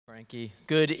Frankie.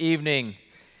 Good evening.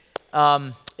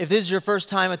 If this is your first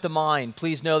time at the Mine,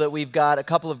 please know that we've got a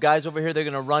couple of guys over here. They're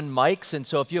going to run mics, and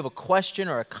so if you have a question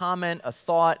or a comment, a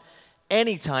thought,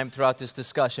 anytime throughout this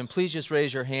discussion, please just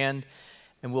raise your hand,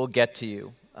 and we'll get to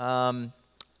you.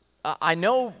 I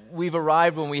know we've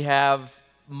arrived when we have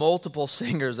multiple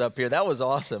singers up here. That was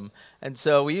awesome. And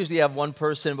so we usually have one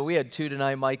person, but we had two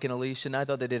tonight, Mike and Alicia, and I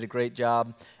thought they did a great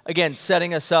job. Again,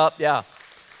 setting us up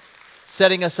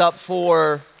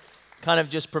for kind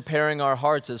of just preparing our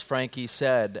hearts, as Frankie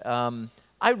said.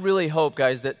 I really hope,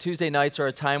 guys, that Tuesday nights are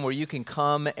a time where you can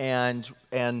come and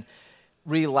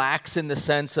relax in the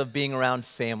sense of being around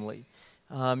family.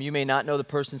 You may not know the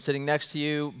person sitting next to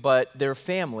you, but they're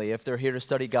family if they're here to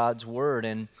study God's Word.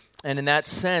 And in that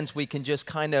sense, we can just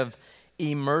kind of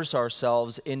immerse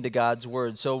ourselves into God's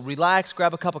Word. So relax,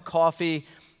 grab a cup of coffee,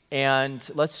 and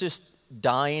let's just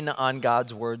dine on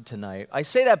God's Word tonight. I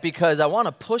say that because I want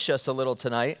to push us a little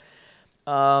tonight.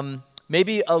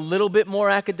 Maybe a little bit more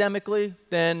academically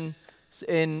than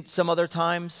in some other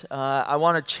times. I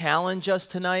want to challenge us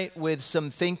tonight with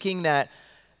some thinking that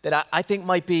I think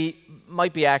might be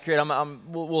accurate.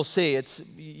 We'll see.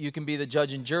 You can be the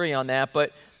judge and jury on that.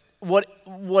 But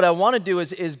what I want to do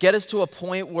is get us to a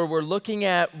point where we're looking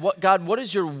at what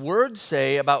does your Word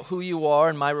say about who you are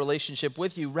and my relationship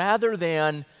with you, rather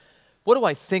than what do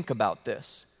I think about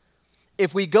this?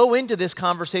 If we go into this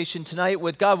conversation tonight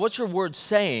with God, what's your Word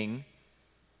saying?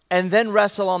 And then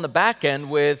wrestle on the back end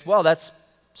with, well, that's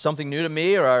something new to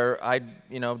me, or I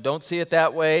don't see it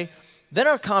that way. Then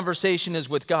our conversation is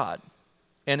with God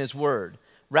and His Word,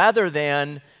 rather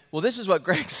than, well, this is what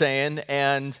Greg's saying,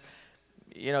 and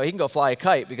he can go fly a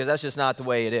kite, because that's just not the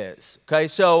way it is. Okay,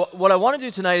 so what I want to do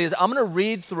tonight is I'm going to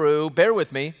read through, bear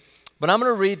with me, but I'm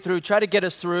going to read through, try to get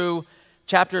us through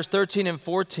chapters 13 and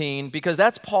 14, because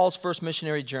that's Paul's first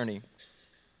missionary journey.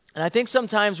 And I think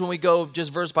sometimes when we go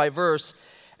just verse by verse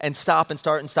and stop and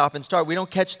start, we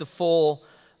don't catch the full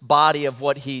body of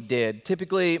what he did.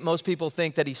 Typically, most people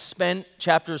think that he spent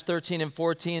chapters 13 and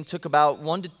 14, took about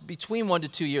between 1 to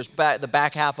 2 years, the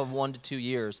back half of 1 to 2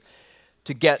 years,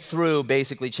 to get through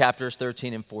basically chapters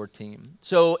 13 and 14.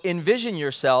 So envision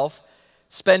yourself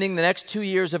spending the next 2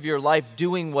 years of your life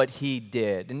doing what he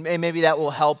did. And maybe that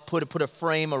will help put a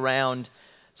frame around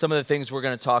some of the things we're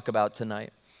going to talk about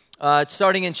tonight.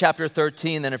 Starting in chapter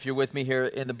 13, then, if you're with me here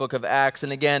in the book of Acts.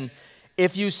 And again,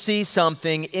 if you see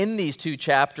something in these two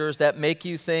chapters that make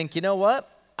you think, you know what,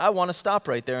 I want to stop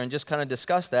right there and just kind of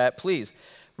discuss that, please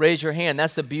raise your hand.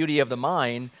 That's the beauty of the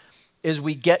Mine, is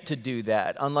we get to do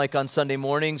that. Unlike on Sunday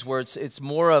mornings where it's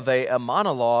more of a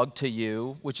monologue to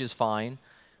you, which is fine.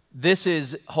 This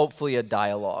is hopefully a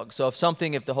dialogue. So if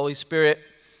the Holy Spirit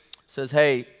says,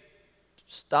 hey,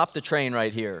 stop the train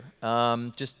right here,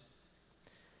 just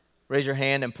raise your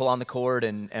hand and pull on the cord,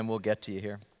 and we'll get to you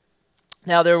here.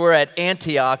 Now there were at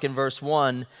Antioch, in verse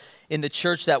 1, in the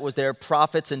church that was there,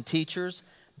 prophets and teachers,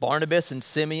 Barnabas and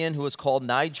Simeon, who was called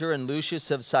Niger, and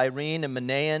Lucius of Cyrene, and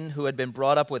Manaen, who had been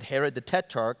brought up with Herod the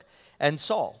Tetrarch, and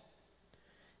Saul.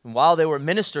 And while they were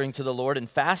ministering to the Lord and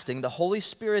fasting, the Holy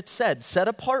Spirit said, set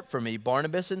apart for me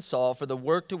Barnabas and Saul for the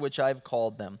work to which I have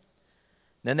called them.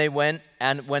 Then they went,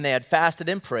 and when they had fasted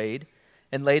and prayed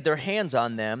and laid their hands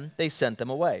on them, they sent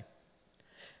them away.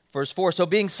 Verse 4, so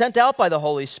being sent out by the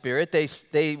Holy Spirit,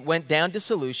 they went down to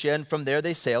Seleucia, and from there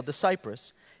they sailed to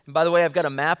Cyprus. And by the way, I've got a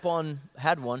map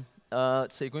had one.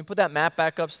 Let's see, can we put that map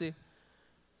back up, Steve?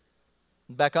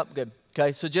 Back up, good.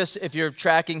 Okay, so just if you're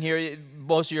tracking here,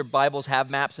 most of your Bibles have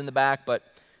maps in the back, but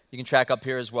you can track up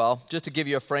here as well, just to give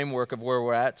you a framework of where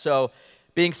we're at. So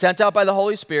being sent out by the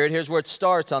Holy Spirit, here's where it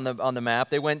starts on the map.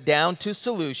 They went down to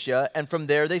Seleucia, and from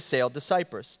there they sailed to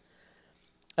Cyprus.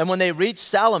 And when they reached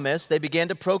Salamis, they began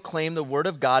to proclaim the word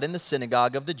of God in the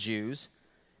synagogue of the Jews,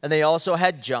 and they also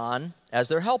had John as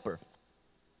their helper.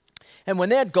 And when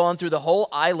they had gone through the whole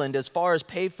island as far as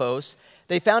Paphos,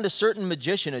 they found a certain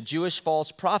magician, a Jewish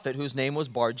false prophet, whose name was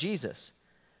Bar-Jesus,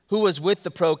 who was with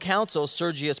the proconsul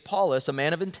Sergius Paulus, a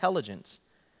man of intelligence.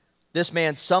 This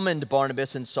man summoned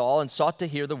Barnabas and Saul and sought to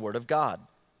hear the word of God.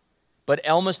 But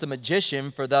Elmas the magician,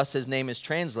 for thus his name is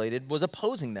translated, was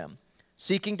opposing them,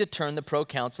 seeking to turn the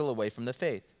proconsul away from the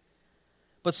faith.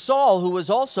 But Saul, who was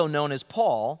also known as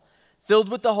Paul, filled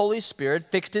with the Holy Spirit,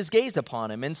 fixed his gaze upon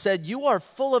him and said, you who are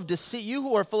full of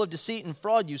deceit and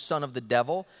fraud, you son of the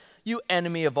devil, you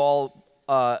enemy of all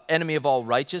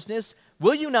righteousness,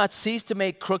 will you not cease to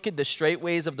make crooked the straight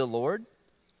ways of the Lord?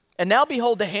 And now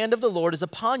behold, the hand of the Lord is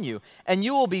upon you, and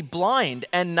you will be blind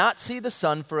and not see the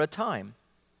sun for a time.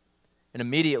 And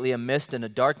immediately a mist and a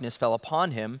darkness fell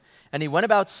upon him, and he went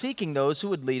about seeking those who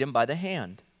would lead him by the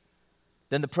hand.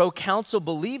 Then the proconsul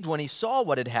believed when he saw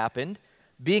what had happened,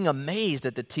 being amazed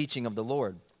at the teaching of the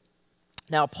Lord.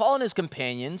 Now Paul and his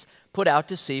companions put out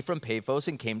to sea from Paphos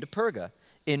and came to Perga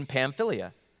in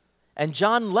Pamphylia. And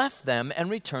John left them and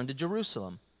returned to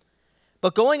Jerusalem.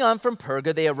 But going on from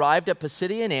Perga, they arrived at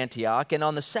Pisidian Antioch, and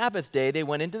on the Sabbath day they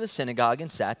went into the synagogue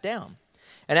and sat down.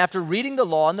 And after reading the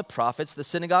law and the prophets, the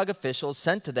synagogue officials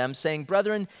sent to them, saying,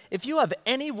 "Brethren, if you have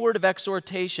any word of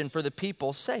exhortation for the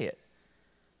people, say it."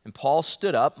 And Paul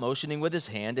stood up, motioning with his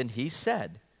hand, and he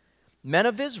said, "Men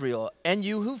of Israel, and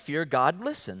you who fear God,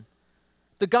 listen.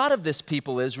 The God of this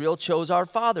people Israel chose our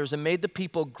fathers and made the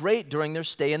people great during their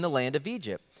stay in the land of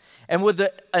Egypt. And with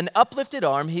an uplifted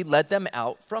arm, he led them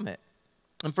out from it.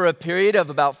 And for a period of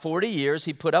about 40 years,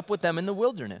 he put up with them in the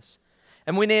wilderness.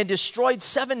 And when they had destroyed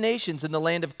 7 nations in the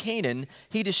land of Canaan,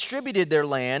 he distributed their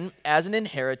land as an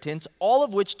inheritance, all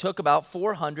of which took about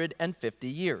 450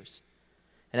 years.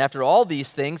 And after all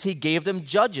these things, he gave them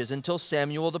judges until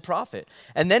Samuel the prophet.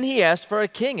 And then he asked for a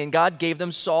king, and God gave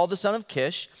them Saul the son of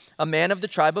Kish, a man of the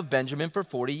tribe of Benjamin, for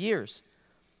 40 years.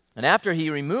 And after he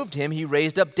removed him, he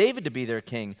raised up David to be their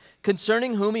king,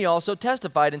 concerning whom he also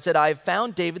testified and said, I have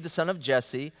found David the son of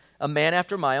Jesse, a man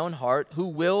after my own heart, who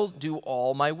will do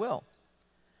all my will.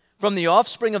 From the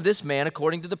offspring of this man,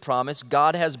 according to the promise,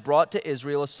 God has brought to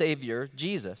Israel a Savior,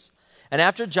 Jesus. And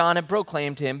after John had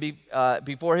proclaimed him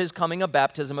before his coming a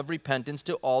baptism of repentance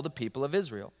to all the people of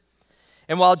Israel.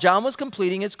 And while John was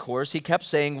completing his course, he kept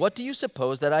saying, What do you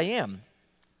suppose that I am?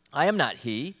 I am not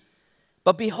he.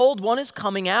 But behold, one is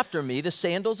coming after me, the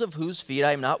sandals of whose feet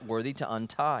I am not worthy to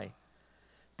untie.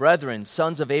 Brethren,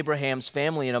 sons of Abraham's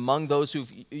family, and among those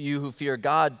who fear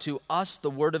God, to us the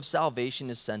word of salvation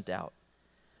is sent out.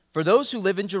 For those who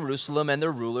live in Jerusalem and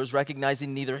their rulers,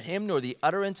 recognizing neither him nor the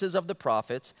utterances of the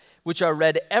prophets, which are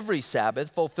read every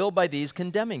Sabbath, fulfilled by these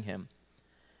condemning him.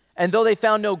 And though they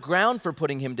found no ground for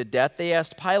putting him to death, they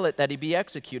asked Pilate that he be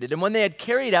executed. And when they had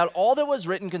carried out all that was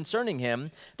written concerning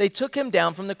him, they took him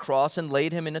down from the cross and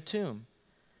laid him in a tomb.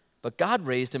 But God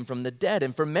raised him from the dead,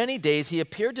 and for many days he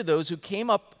appeared to those who came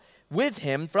up with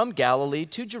him from Galilee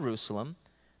to Jerusalem,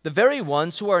 the very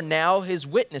ones who are now his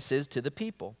witnesses to the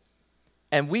people.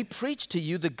 And we preach to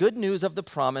you the good news of the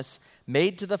promise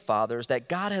made to the fathers, that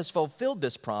God has fulfilled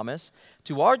this promise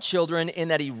to our children in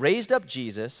that he raised up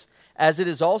Jesus, as it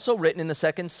is also written in the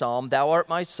 2nd Psalm, Thou art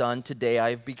my son, today I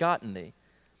have begotten thee.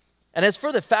 And as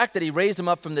for the fact that he raised him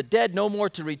up from the dead, no more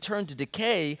to return to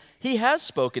decay, he has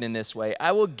spoken in this way,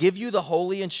 I will give you the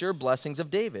holy and sure blessings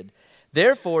of David.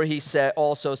 Therefore, he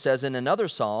also says in another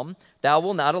psalm, Thou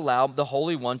wilt not allow the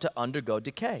Holy One to undergo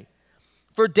decay.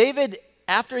 For David,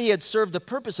 after he had served the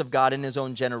purpose of God in his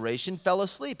own generation, fell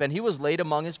asleep, and he was laid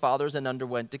among his fathers and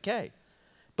underwent decay.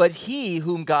 But he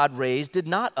whom God raised did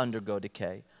not undergo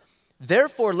decay.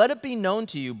 Therefore, let it be known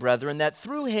to you, brethren, that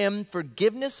through him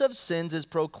forgiveness of sins is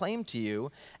proclaimed to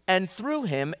you, and through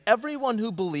him everyone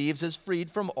who believes is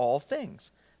freed from all things,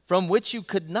 from which you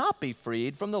could not be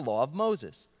freed from the law of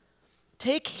Moses.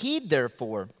 Take heed,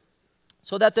 therefore,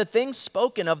 so that the things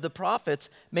spoken of the prophets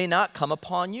may not come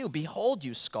upon you. Behold,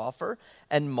 you scoffer,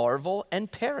 and marvel,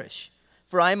 and perish.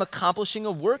 For I am accomplishing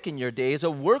a work in your days,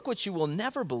 a work which you will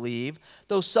never believe,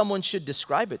 though someone should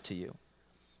describe it to you.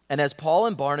 And as Paul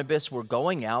and Barnabas were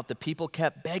going out, the people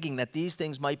kept begging that these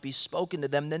things might be spoken to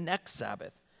them the next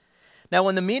Sabbath. Now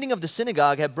when the meeting of the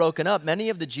synagogue had broken up, many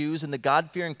of the Jews and the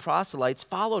God-fearing proselytes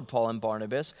followed Paul and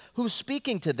Barnabas, who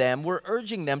speaking to them were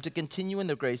urging them to continue in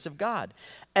the grace of God.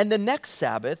 And the next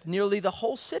Sabbath, nearly the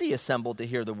whole city assembled to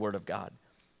hear the word of God.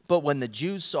 But when the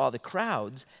Jews saw the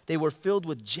crowds, they were filled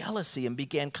with jealousy and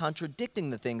began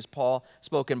contradicting the things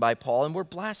spoken by Paul and were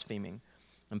blaspheming.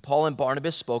 And Paul and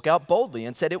Barnabas spoke out boldly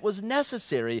and said it was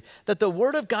necessary that the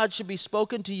word of God should be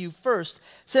spoken to you first,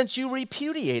 since you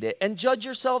repudiate it and judge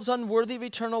yourselves unworthy of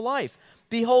eternal life.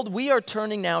 Behold, we are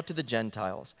turning now to the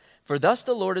Gentiles. For thus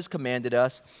the Lord has commanded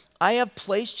us, I have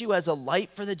placed you as a light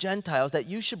for the Gentiles, that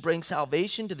you should bring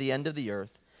salvation to the end of the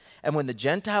earth. And when the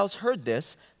Gentiles heard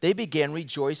this, they began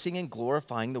rejoicing and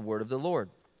glorifying the word of the Lord.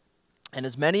 And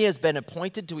as many as been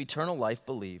appointed to eternal life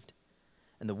believed.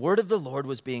 And the word of the Lord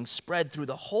was being spread through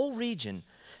the whole region.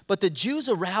 But the Jews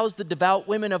aroused the devout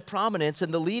women of prominence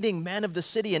and the leading men of the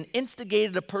city and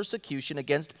instigated a persecution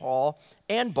against Paul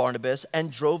and Barnabas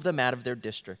and drove them out of their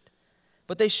district.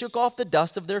 But they shook off the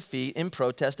dust of their feet in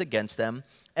protest against them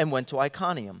and went to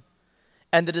Iconium.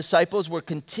 And the disciples were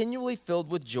continually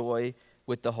filled with joy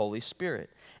with the Holy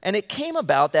Spirit. And it came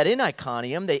about that in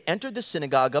Iconium they entered the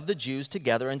synagogue of the Jews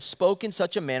together and spoke in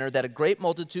such a manner that a great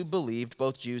multitude believed,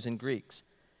 both Jews and Greeks.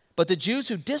 But the Jews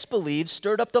who disbelieved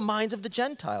stirred up the minds of the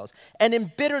Gentiles and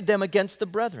embittered them against the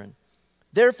brethren.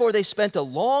 Therefore they spent a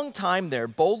long time there,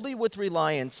 boldly with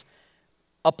reliance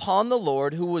upon the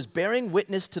Lord, who was bearing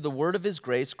witness to the word of his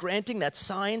grace, granting that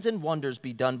signs and wonders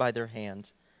be done by their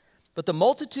hands. But the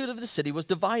multitude of the city was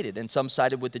divided, and some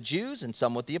sided with the Jews and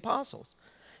some with the apostles.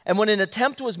 And when an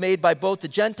attempt was made by both the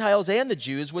Gentiles and the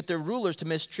Jews with their rulers to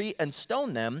mistreat and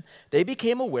stone them, they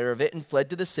became aware of it and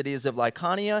fled to the cities of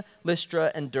Lycaonia,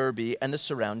 Lystra, and Derbe, and the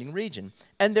surrounding region.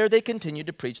 And there they continued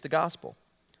to preach the gospel.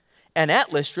 And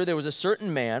at Lystra there was a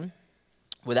certain man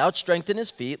without strength in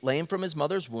his feet, lame from his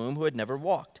mother's womb, who had never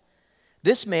walked.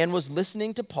 This man was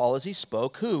listening to Paul as he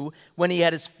spoke, who, when he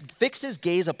had fixed his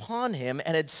gaze upon him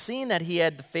and had seen that he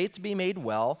had the faith to be made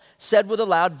well, said with a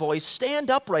loud voice,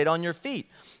 "Stand upright on your feet."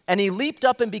 And he leaped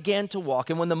up and began to walk.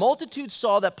 And when the multitude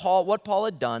saw that what Paul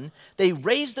had done, they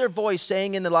raised their voice,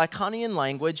 saying in the Lycaonian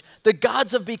language, "The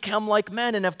gods have become like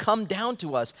men and have come down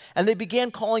to us." And they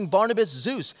began calling Barnabas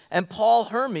Zeus and Paul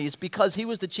Hermes, because he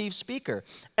was the chief speaker.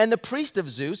 And the priest of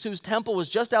Zeus, whose temple was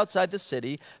just outside the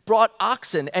city, brought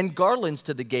oxen and garlands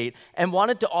to the gate and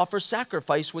wanted to offer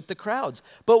sacrifice with the crowds.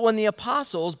 But when the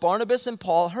apostles, Barnabas and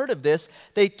Paul, heard of this,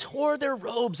 they tore their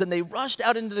robes and they rushed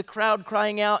out into the crowd,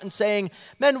 crying out and saying,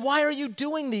 "Men, why are you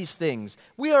doing these things?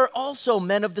 We are also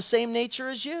men of the same nature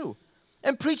as you,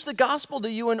 and preach the gospel to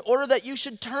you in order that you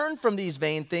should turn from these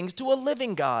vain things to a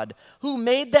living God, who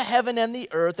made the heaven and the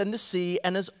earth and the sea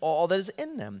and all that is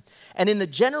in them. And in the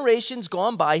generations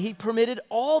gone by, he permitted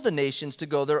all the nations to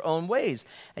go their own ways,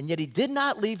 and yet he did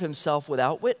not leave himself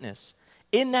without witness,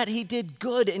 in that he did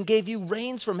good and gave you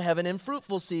rains from heaven and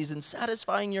fruitful seasons,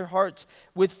 satisfying your hearts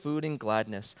with food and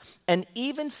gladness. And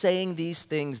even saying these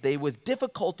things, they with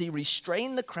difficulty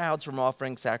restrained the crowds from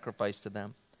offering sacrifice to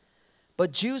them.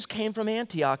 But Jews came from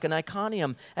Antioch and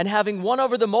Iconium, and having won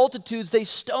over the multitudes, they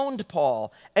stoned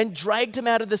Paul and dragged him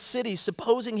out of the city,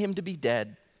 supposing him to be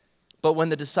dead. But when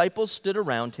the disciples stood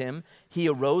around him, he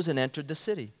arose and entered the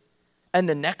city. And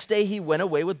the next day he went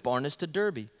away with Barnabas to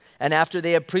Derbe. And after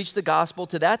they had preached the gospel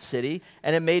to that city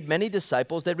and had made many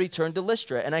disciples, they returned to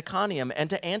Lystra and Iconium and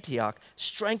to Antioch,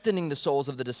 strengthening the souls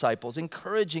of the disciples,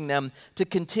 encouraging them to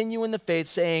continue in the faith,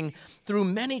 saying, "Through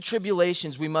many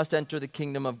tribulations we must enter the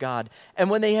kingdom of God." And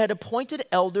when they had appointed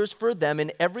elders for them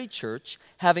in every church,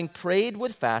 having prayed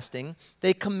with fasting,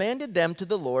 they commended them to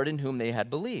the Lord in whom they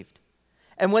had believed.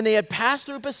 And when they had passed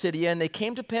through Pisidia and they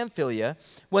came to Pamphylia,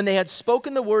 when they had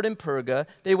spoken the word in Perga,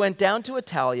 they went down to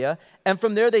Italia, and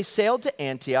from there they sailed to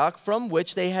Antioch, from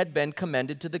which they had been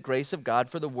commended to the grace of God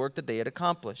for the work that they had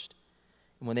accomplished.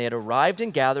 And when they had arrived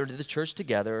and gathered the church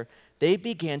together, they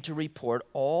began to report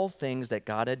all things that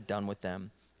God had done with them,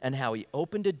 and how he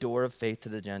opened a door of faith to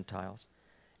the Gentiles.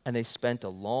 And they spent a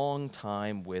long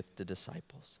time with the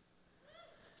disciples.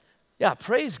 Yeah,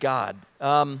 praise God.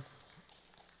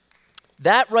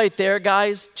 That right there,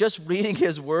 guys, just reading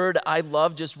his word, I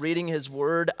love just reading his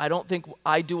word. I don't think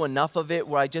I do enough of it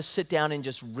where I just sit down and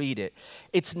just read it.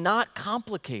 It's not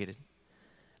complicated.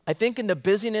 I think in the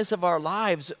busyness of our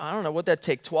lives, I don't know, what that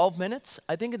take, 12 minutes?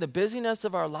 I think in the busyness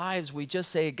of our lives, we just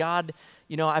say, "God,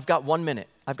 I've got 1 minute.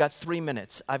 I've got 3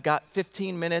 minutes. I've got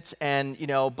 15 minutes, and,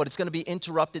 but it's going to be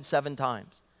interrupted 7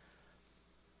 times.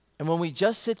 And when we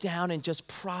just sit down and just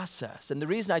process, and the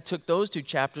reason I took those 2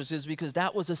 chapters is because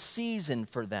that was a season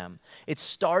for them. It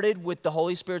started with the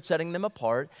Holy Spirit setting them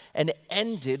apart and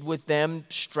ended with them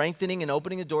strengthening and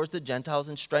opening the doors to the Gentiles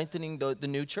and strengthening the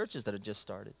new churches that had just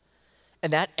started.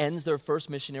 And that ends their first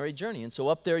missionary journey. And so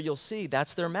up there you'll see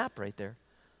that's their map right there.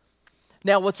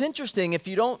 Now what's interesting, if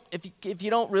you don't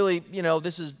really,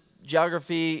 this is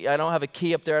geography, I don't have a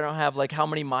key up there, I don't have like how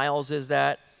many miles is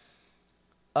that.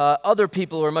 Other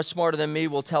people who are much smarter than me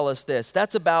will tell us this.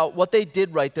 That's about, what they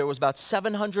did right there was about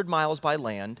 700 miles by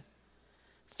land,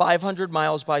 500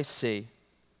 miles by sea.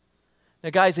 Now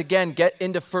guys, again, get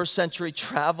into first century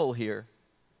travel here.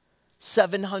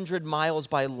 700 miles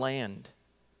by land.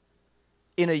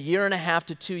 In a year and a half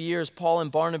to 2 years, Paul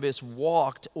and Barnabas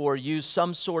walked or used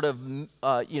some sort of,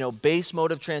 base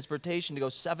mode of transportation to go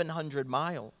 700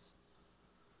 miles.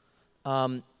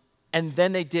 And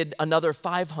then they did another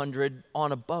 500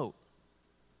 on a boat.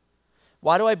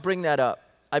 Why do I bring that up?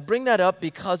 I bring that up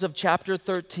because of chapter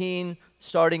 13,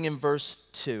 starting in verse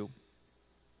 2.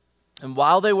 And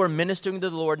while they were ministering to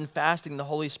the Lord and fasting, the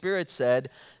Holy Spirit said,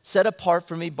 "Set apart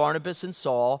for me Barnabas and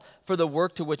Saul for the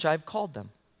work to which I've called them."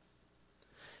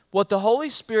 What the Holy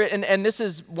Spirit, and this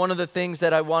is one of the things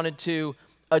that I wanted to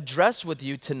address with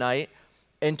you tonight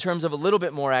in terms of a little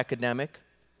bit more academic.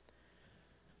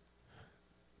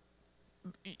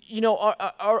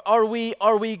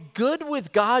 Are we good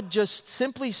with God just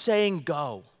simply saying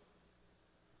go?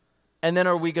 And then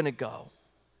are we going to go?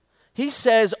 He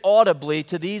says audibly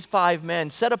to these 5 men,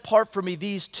 set apart for me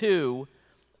these 2.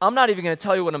 I'm not even going to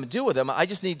tell you what I'm going to do with them. I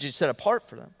just need you to set apart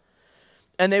for them.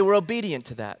 And they were obedient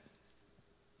to that.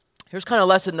 Here's kind of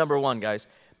lesson number 1, guys.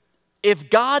 If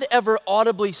God ever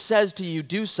audibly says to you,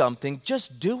 do something,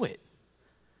 just do it.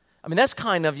 I mean, that's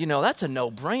kind of, that's a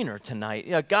no-brainer tonight.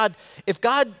 If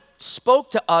God spoke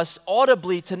to us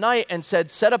audibly tonight and said,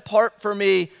 set apart for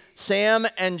me Sam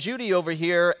and Judy over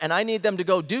here, and I need them to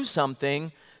go do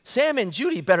something, Sam and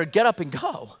Judy better get up and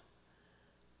go.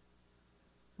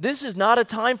 This is not a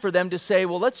time for them to say,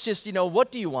 well, let's just,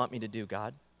 what do you want me to do,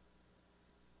 God?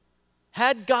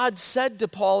 Had God said to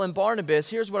Paul and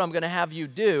Barnabas, here's what I'm going to have you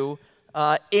do,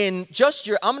 I'm going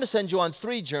to send you on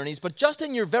 3 journeys, but just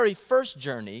in your very first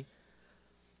journey,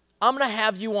 I'm going to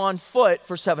have you on foot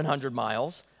for 700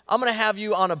 miles. I'm going to have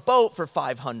you on a boat for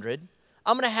 500.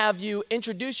 I'm going to have you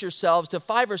introduce yourselves to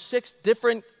 5 or 6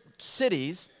 different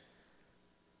cities.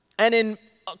 And in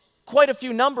quite a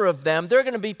few number of them, there are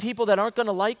going to be people that aren't going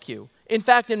to like you. In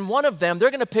fact, in one of them, they're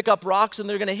going to pick up rocks and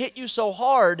they're going to hit you so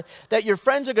hard that your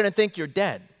friends are going to think you're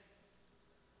dead.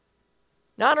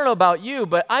 Now, I don't know about you,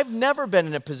 but I've never been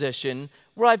in a position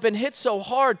where I've been hit so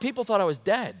hard, people thought I was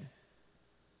dead.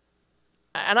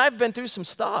 And I've been through some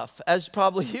stuff, as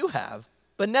probably you have,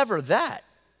 but never that.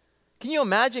 Can you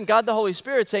imagine God the Holy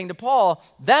Spirit saying to Paul,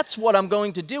 that's what I'm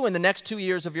going to do in the next 2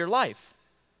 years of your life?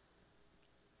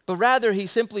 But rather, he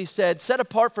simply said, set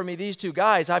apart for me these 2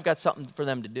 guys, I've got something for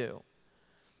them to do.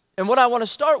 And what I want to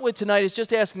start with tonight is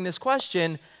just asking this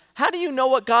question, how do you know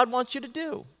what God wants you to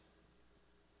do?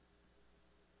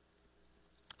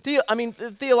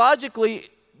 Theologically,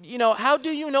 how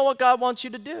do you know what God wants you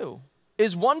to do?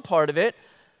 Is one part of it,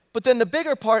 but then the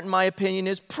bigger part, in my opinion,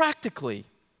 is practically.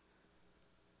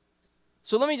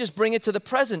 So let me just bring it to the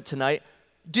present tonight.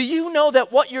 Do you know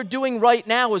that what you're doing right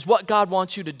now is what God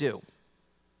wants you to do?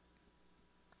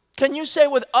 Can you say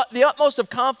with the utmost of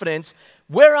confidence,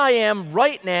 where I am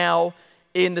right now,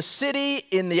 in the city,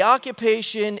 in the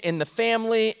occupation, in the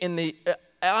family,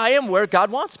 I am where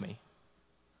God wants me?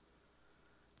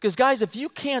 Because guys, if you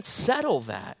can't settle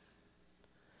that,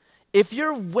 if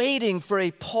you're waiting for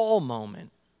a Paul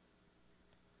moment,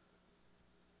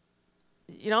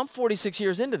 I'm 46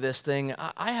 years into this thing.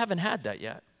 I haven't had that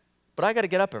yet. But I got to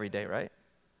get up every day, right?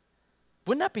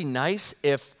 Wouldn't that be nice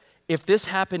if this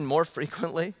happened more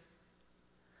frequently?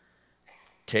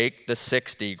 Take the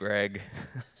 60, Greg.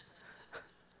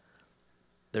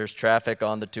 There's traffic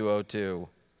on the 202.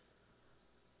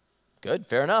 Good,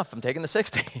 fair enough. I'm taking the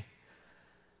 60.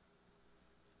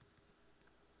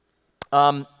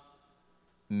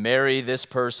 Marry this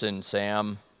person,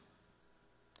 Sam.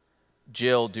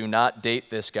 Jill, do not date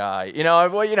this guy.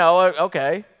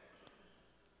 Okay.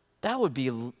 That would be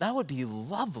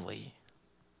lovely.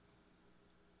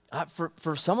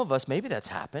 For some of us, maybe that's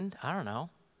happened. I don't know.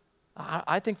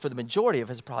 I think for the majority of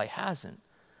us, it probably hasn't.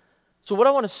 So what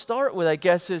I want to start with, I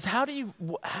guess, is how do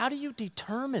you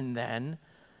determine then,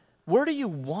 where do you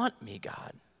want me,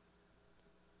 God?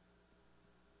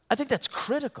 I think that's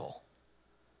critical.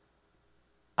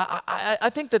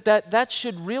 I think that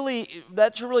should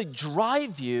really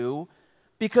drive you,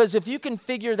 because if you can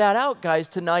figure that out, guys,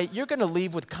 tonight, you're going to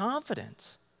leave with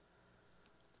confidence.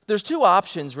 There's 2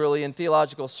 options, really, in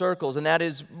theological circles, and that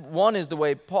is, one is the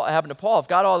way happened to Paul. If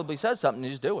God audibly says something, you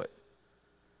just do it.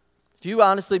 If you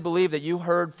honestly believe that you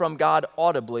heard from God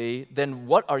audibly, then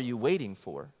what are you waiting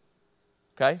for?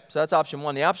 Okay, so that's option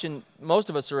 1. The option most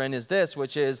of us are in is this,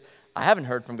 which is, I haven't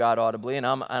heard from God audibly, and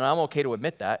I'm okay to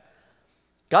admit that.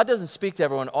 God doesn't speak to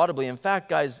everyone audibly. In fact,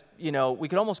 guys, we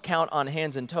could almost count on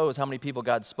hands and toes how many people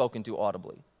God's spoken to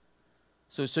audibly.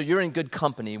 So you're in good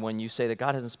company when you say that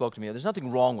God hasn't spoken to me. There's nothing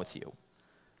wrong with you.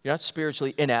 You're not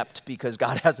spiritually inept because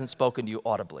God hasn't spoken to you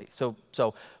audibly. So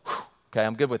okay,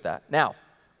 I'm good with that. Now,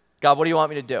 God, what do you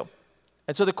want me to do?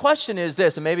 And so the question is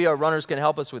this, and maybe our runners can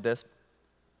help us with this.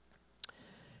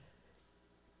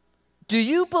 Do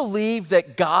you believe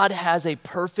that God has a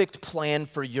perfect plan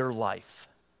for your life?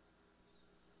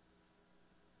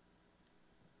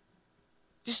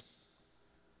 Just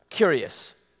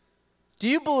curious. Do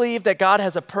you believe that God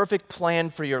has a perfect plan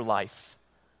for your life?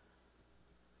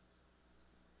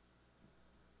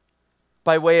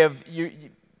 By way of,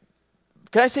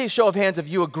 can I say a show of hands if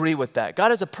you agree with that?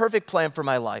 God has a perfect plan for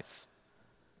my life.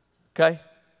 Okay?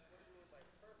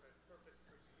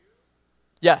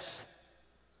 Yes.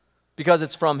 Because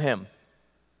it's from Him.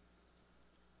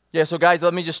 Yeah, so guys,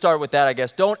 let me just start with that, I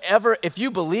guess. Don't ever, if you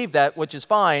believe that, which is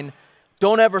fine,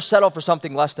 don't ever settle for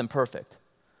something less than perfect.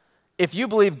 If you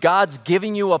believe God's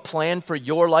giving you a plan for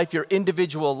your life, your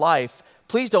individual life,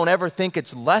 please don't ever think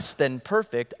it's less than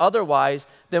perfect. Otherwise,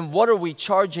 then what are we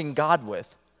charging God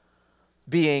with?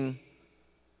 Being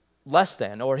less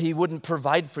than, or he wouldn't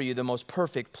provide for you the most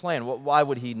perfect plan. Why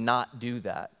would he not do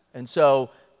that? And so,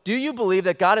 do you believe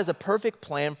that God has a perfect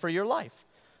plan for your life?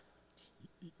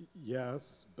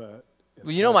 Yes, but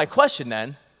Well, you know my question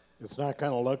then. it's not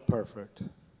going to look perfect.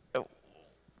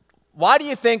 Why do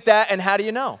you think that, and how do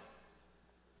you know?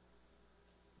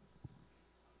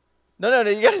 No,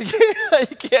 you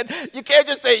can't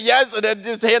just say yes and then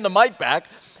just hand the mic back.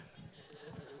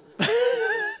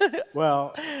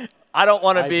 Well, I don't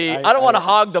want to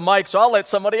hog the mic, so I'll let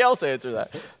somebody else answer that.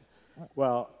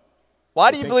 well,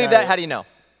 Why do you believe that? How do you know?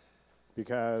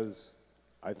 because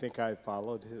I think I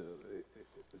followed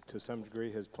to some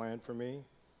degree his plan for me,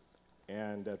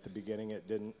 and at the beginning it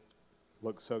didn't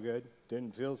look so good,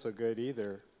 didn't feel so good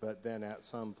either, but then at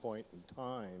some point in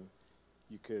time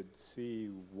you could see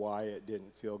why it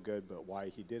didn't feel good, but why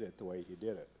he did it the way he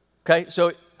did it. Okay,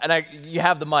 so, you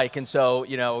have the mic, and so,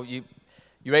 you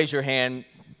raise your hand.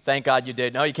 Thank God you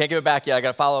did. No, you can't give it back yet. I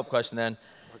got a follow-up question then.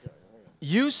 Okay.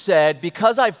 You said,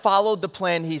 because I followed the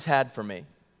plan he's had for me,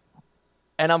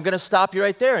 and I'm going to stop you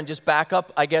right there and just back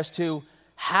up, I guess, to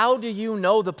how do you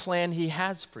know the plan he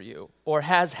has for you or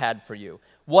has had for you?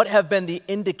 What have been the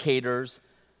indicators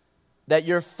that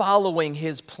you're following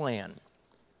his plan?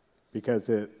 Because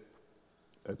it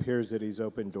appears that he's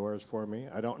opened doors for me.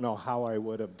 I don't know how I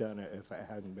would have done it if it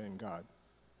hadn't been God.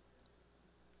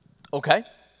 Okay.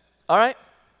 All right.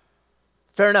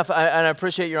 Fair enough. And I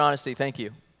appreciate your honesty. Thank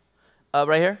you.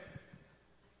 Right here?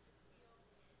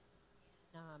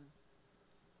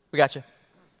 We got you.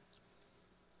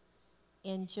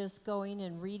 In just going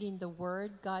and reading the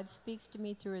Word, God speaks to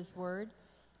me through His Word,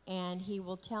 and He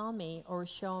will tell me or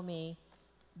show me,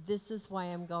 this is why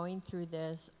I'm going through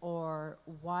this, or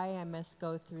why I must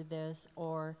go through this,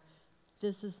 or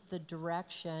this is the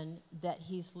direction that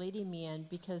He's leading me in,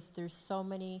 because there's so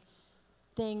many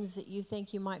things that you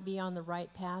think you might be on the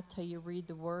right path till you read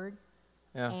the Word,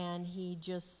 and He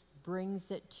just brings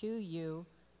it to you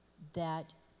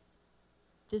that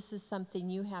this is something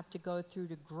you have to go through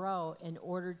to grow in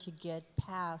order to get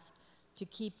past, to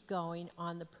keep going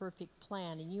on the perfect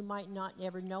plan. And you might not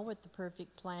ever know what the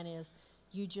perfect plan is.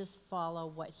 You just follow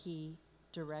what He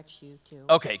directs you to.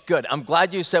 Okay, good. I'm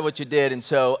glad you said what you did. And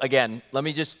so, again, let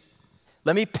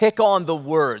me pick on the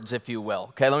words, if you will.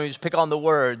 Okay, let me just pick on the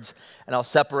words, and I'll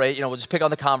separate, we'll just pick on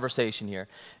the conversation here.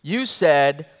 You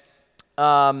said,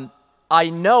 I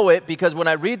know it because when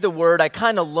I read the word, I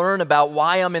kind of learn about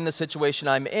why I'm in the situation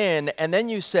I'm in. And then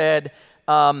you said,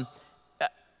 I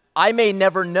may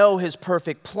never know his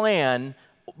perfect plan,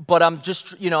 but I'm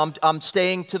just, I'm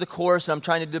staying to the course and I'm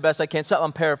trying to do the best I can. So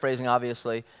I'm paraphrasing,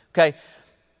 obviously. Okay.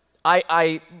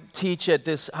 I teach at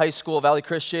this high school, Valley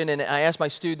Christian, and I asked my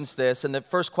students this, and the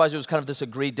first question was kind of this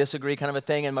agree, disagree kind of a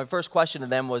thing, and my first question to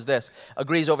them was this: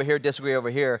 agrees over here, disagree over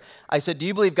here. I said, do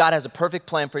you believe God has a perfect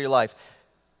plan for your life?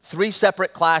 3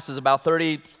 separate classes, about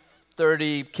 30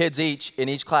 kids each in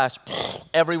each class,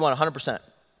 everyone, 100%.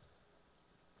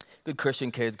 Good Christian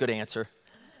kids, good answer.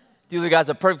 Do you believe God has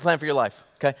a perfect plan for your life?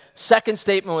 Okay. Second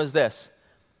statement was this: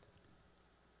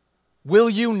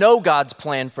 will you know God's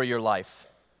plan for your life,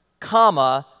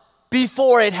 comma,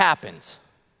 before it happens?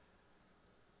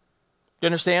 You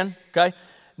understand? Okay.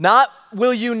 Not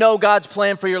will you know God's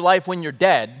plan for your life when you're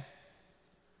dead.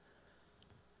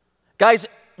 Guys,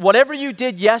 whatever you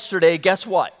did yesterday, guess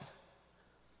what?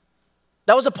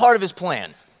 That was a part of his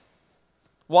plan.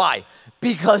 Why?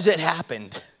 Because it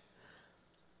happened.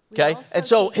 Okay? And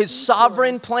so his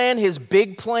sovereign plan, his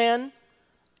big plan,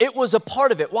 it was a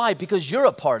part of it. Why? Because you're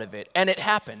a part of it, and it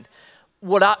happened.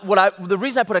 The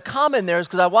reason I put a comma in there is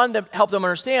because I wanted to help them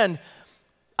understand.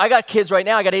 I got kids right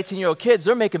now, I got 18-year-old kids,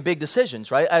 they're making big decisions,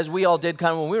 right? As we all did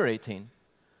kind of when we were 18.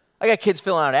 I got kids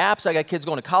filling out apps, I got kids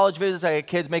going to college visits, I got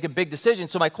kids making big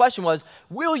decisions. So my question was,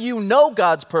 will you know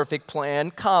God's perfect plan,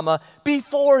 comma,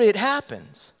 before it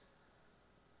happens?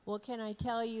 Well, can I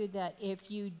tell you that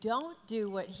if you don't do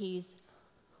what He's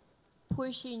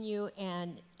pushing you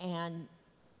and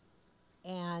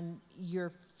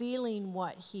you're feeling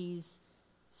what He's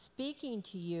speaking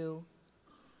to you,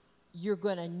 you're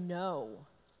going to know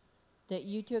that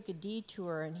you took a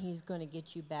detour and He's going to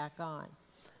get you back on.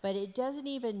 But it doesn't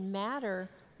even matter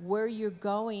where you're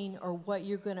going or what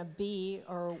you're going to be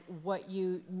or what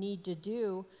you need to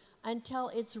do until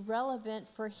it's relevant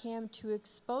for Him to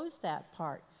expose that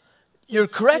part. You're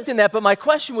correct in that, but my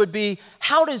question would be,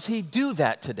 how does He do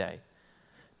that today?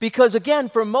 Because again,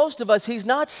 for most of us, He's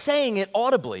not saying it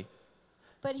audibly.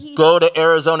 But He's Go to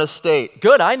Arizona State.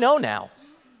 Good, I know now.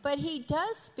 But he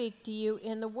does speak to you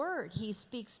in the Word. He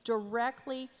speaks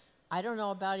directly. I don't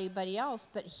know about anybody else,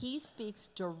 but he speaks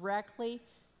directly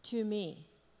to me.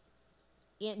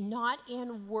 Not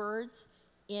in words,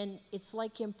 it's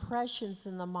like impressions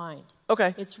in the mind.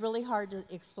 Okay. It's really hard to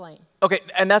explain. Okay,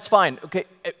 and that's fine. Okay,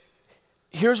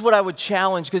 here's what I would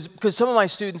challenge, because some of my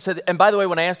students said, and by the way,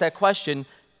 when I asked that question,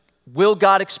 will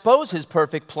God expose his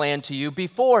perfect plan to you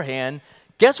beforehand?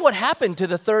 Guess what happened to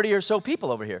the 30 or so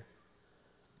people over here?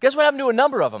 Guess what happened to a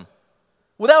number of them?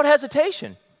 Without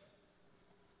hesitation.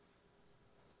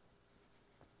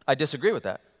 I disagree with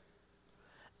that.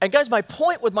 And guys, my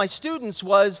point with my students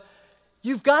was,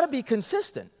 you've got to be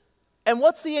consistent. And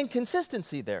what's the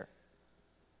inconsistency there?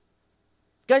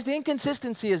 Guys, the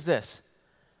inconsistency is this.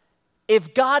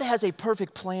 If God has a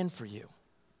perfect plan for you,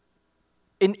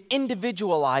 an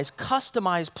individualized,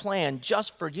 customized plan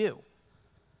just for you,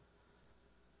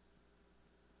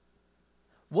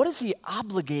 what is he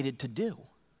obligated to do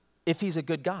if he's a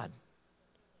good God?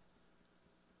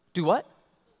 Do what?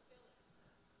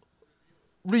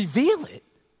 Reveal it.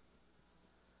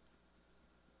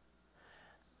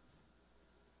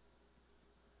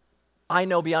 I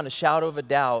know beyond a shadow of a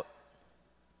doubt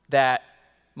that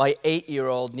my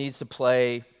 8-year-old needs to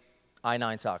play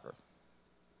I-9 soccer.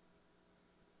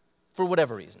 For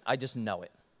whatever reason, I just know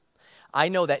it. I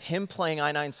know that him playing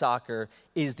I-9 soccer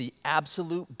is the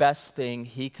absolute best thing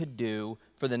he could do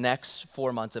for the next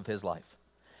 4 months of his life.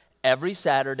 Every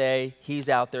Saturday, he's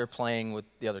out there playing with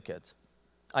the other kids.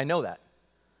 I know that.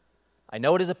 I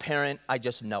know it as a parent, I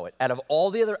just know it. Out of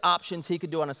all the other options he could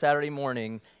do on a Saturday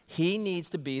morning, he needs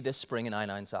to be this spring in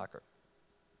I-9 soccer.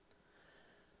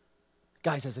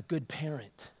 Guys, as a good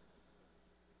parent,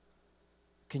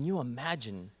 can you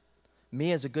imagine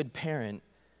me as a good parent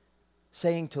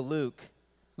saying to Luke,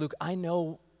 I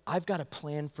know I've got a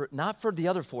plan for, not for the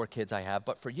other 4 kids I have,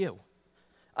 but for you.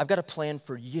 I've got a plan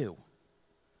for you.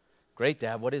 Great,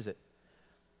 Dad, what is it?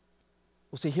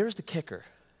 Well, see, here's the kicker.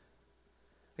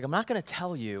 I'm not going to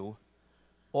tell you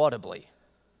audibly.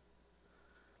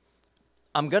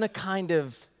 I'm going to kind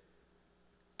of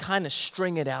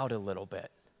string it out a little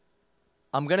bit.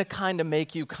 I'm going to kind of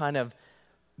make you kind of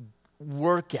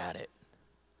work at it.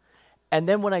 And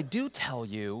then when I do tell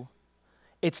you,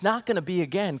 it's not going to be,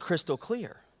 again, crystal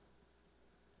clear.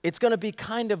 It's going to be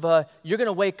kind of you're going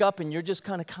to wake up and you're just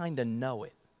going to kind of know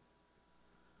it.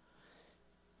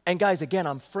 And guys, again,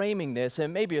 I'm framing this, and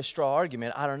it may be a straw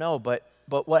argument, I don't know, but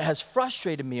what has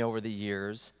frustrated me over the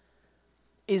years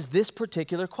is this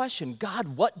particular question.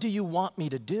 God, what do you want me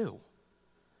to do?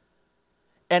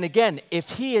 And again,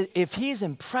 if he's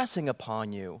impressing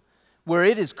upon you where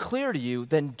it is clear to you,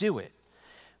 then do it.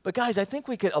 But guys, I think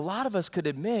a lot of us could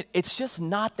admit it's just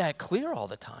not that clear all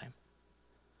the time.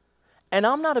 And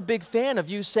I'm not a big fan of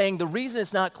you saying the reason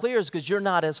it's not clear is because you're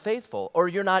not as faithful, or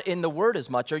you're not in the Word as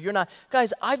much, or you're not.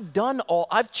 Guys,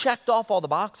 I've checked off all the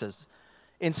boxes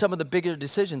in some of the bigger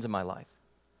decisions in my life.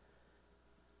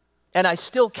 And I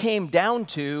still came down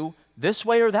to this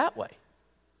way or that way.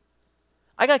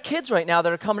 I got kids right now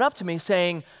that are coming up to me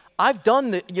saying,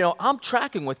 I'm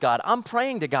tracking with God, I'm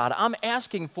praying to God, I'm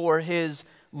asking for his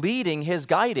leading, his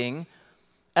guiding,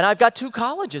 and I've got 2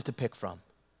 colleges to pick from.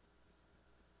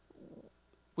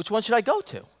 Which one should I go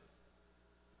to?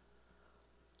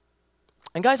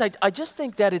 And guys, I just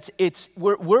think that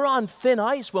we're on thin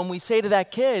ice when we say to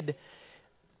that kid,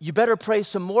 you better pray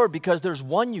some more because there's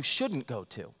one you shouldn't go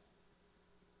to.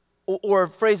 Or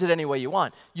phrase it any way you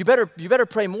want. You better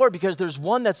pray more because there's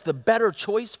one that's the better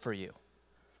choice for you.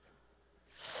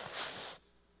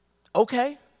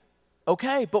 Okay,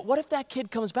 but what if that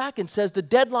kid comes back and says the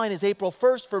deadline is April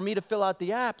 1st for me to fill out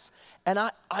the apps, and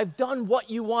I've done what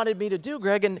you wanted me to do,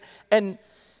 Greg, and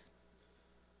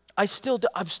I'm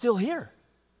still here.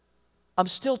 I'm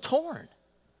still torn.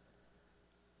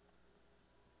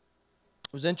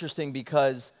 It was interesting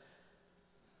because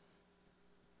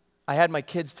I had my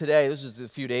kids today. This was a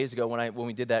few days ago when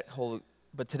we did that whole.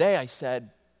 But today I said,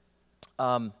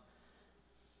 "Who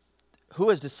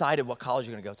has decided what college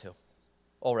you're going to go to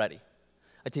already?"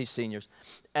 I teach seniors,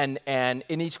 and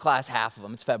in each class, half of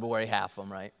them. It's February, half of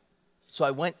them, right? So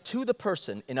I went to the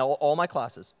person in all my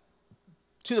classes.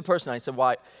 To the person, I said,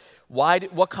 "What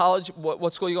college?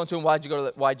 What school are you going to? And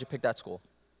why'd you pick that school?"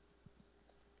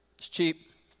 It's cheap.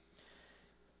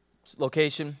 It's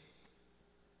location.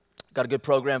 Got a good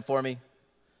program for me.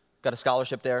 Got a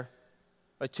scholarship there.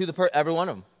 Right, to every one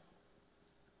of them.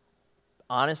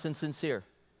 Honest and sincere.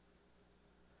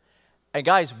 And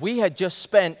guys, we had just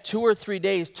spent 2 or 3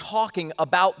 days talking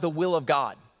about the will of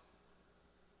God.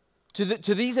 To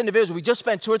these individuals, we just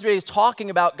spent 2 or 3 days talking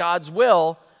about God's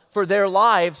will for their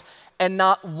lives, and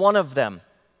not one of them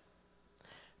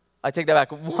I take that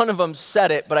back. One of them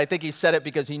said it, but I think he said it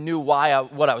because he knew what I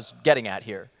was getting at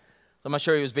here. So I'm not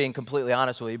sure he was being completely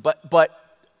honest with you. But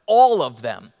all of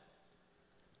them,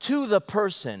 to the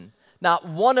person, not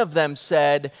one of them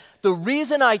said, the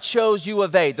reason I chose U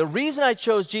of A, the reason I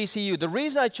chose GCU, the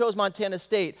reason I chose Montana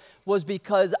State was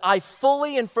because I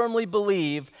fully and firmly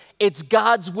believe it's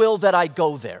God's will that I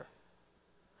go there.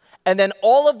 And then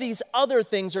all of these other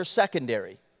things are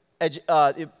secondary.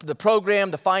 The program,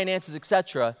 the finances,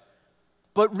 etc.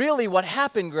 But really what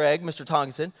happened, Greg, Mr.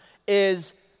 Tongeson,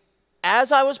 is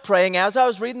as I was praying, as I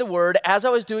was reading the Word, as I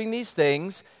was doing these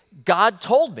things, God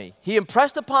told me. He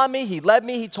impressed upon me. He led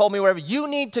me. He told me wherever, you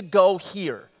need to go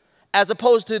here. As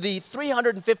opposed to the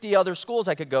 350 other schools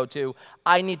I could go to,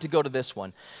 I need to go to this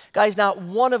one. Guys, not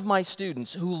one of my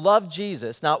students who loved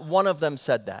Jesus, not one of them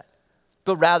said that.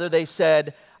 But rather they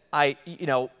said, I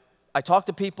talked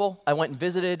to people, I went and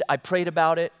visited, I prayed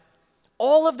about it.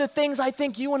 All of the things I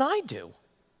think you and I do.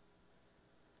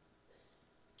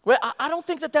 Well, I don't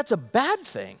think that that's a bad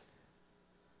thing.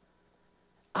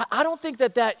 I don't think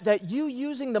that you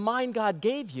using the mind God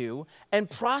gave you and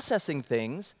processing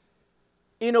things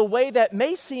in a way that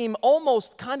may seem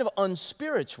almost kind of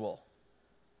unspiritual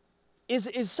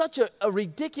is such a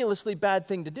ridiculously bad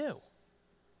thing to do.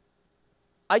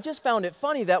 I just found it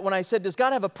funny that when I said, does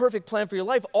God have a perfect plan for your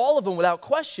life? All of them, without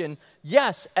question,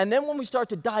 yes. And then when we start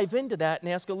to dive into that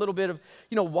and ask a little bit of,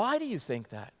 why do you think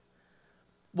that?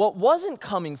 What wasn't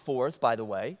coming forth, by the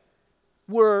way,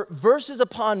 were verses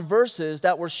upon verses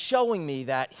that were showing me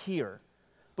that here.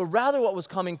 But rather what was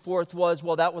coming forth was,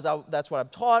 well, that's what I'm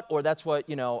taught, or that's what,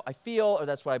 I feel, or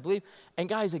that's what I believe. And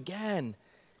guys, again,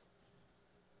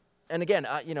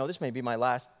 this may be my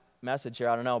last message here,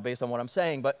 I don't know, based on what I'm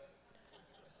saying, but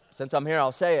since I'm here,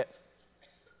 I'll say it.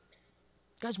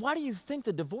 Guys, why do you think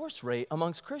the divorce rate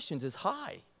amongst Christians is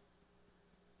high?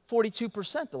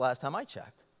 42% the last time I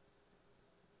checked.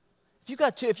 If you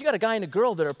got a guy and a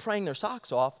girl that are praying their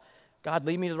socks off, God,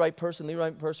 lead me to the right person, lead me to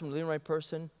the right person, lead me to the right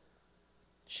person.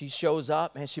 She shows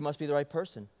up, man, she must be the right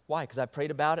person. Why? Because I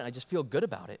prayed about it and I just feel good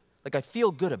about it. Like I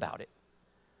feel good about it.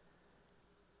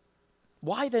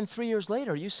 Why then 3 years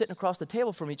later are you sitting across the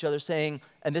table from each other saying,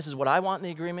 and this is what I want in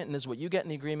the agreement, and this is what you get in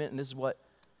the agreement, and this is what,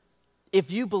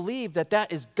 if you believe that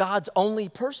that is God's only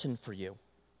person for you?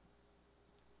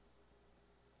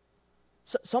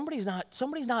 So somebody's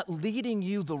not leading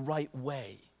you the right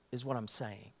way, is what I'm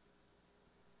saying.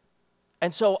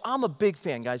 And so I'm a big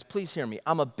fan, guys, please hear me.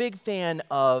 I'm a big fan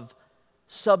of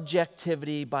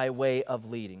subjectivity by way of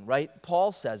leading, right?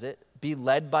 Paul says it, be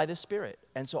led by the Spirit.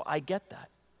 And so I get that.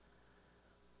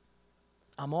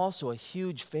 I'm also a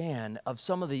huge fan of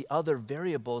some of the other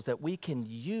variables that we can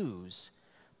use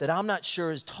that I'm not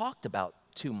sure is talked about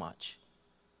too much.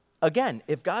 Again,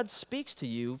 if God speaks to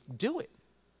you, do it.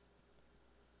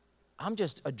 I'm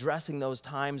just addressing those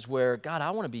times where, God, I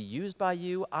want to be used by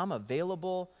you. I'm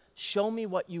available. Show me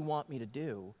what you want me to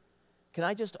do. Can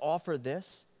I just offer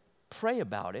this? Pray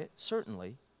about it,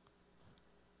 certainly.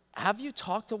 Have you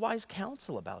talked to wise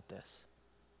counsel about this?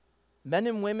 Men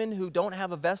and women who don't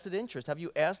have a vested interest, have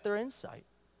you asked their insight?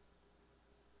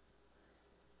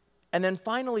 And then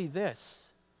finally this.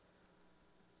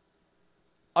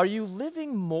 Are you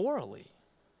living morally?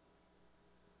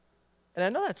 And I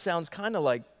know that sounds kind of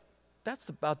like, that's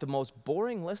about the most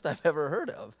boring list I've ever heard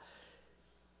of.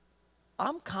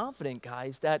 I'm confident,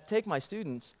 guys, that, take my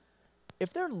students,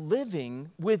 if they're living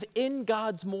within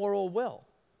God's moral will.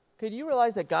 Okay, do you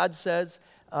realize that God says,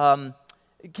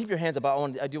 keep your hands up,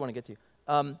 I do want to get to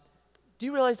you. Do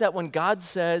you realize that when God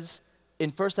says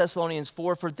in 1 Thessalonians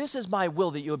 4, for this is my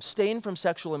will, that you abstain from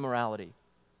sexual immorality.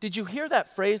 Did you hear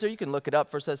that phrase there? You can look it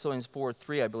up, 1 Thessalonians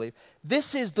 4:3, I believe.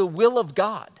 This is the will of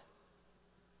God,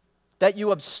 that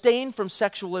you abstain from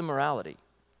sexual immorality.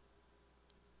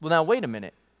 Well, now, wait a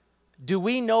minute. Do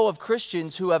we know of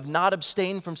Christians who have not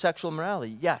abstained from sexual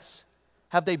immorality? Yes.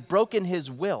 Have they broken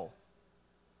his will?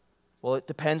 Well, it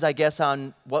depends, I guess,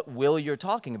 on what will you're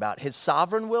talking about. His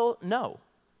sovereign will? No.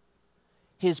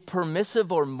 His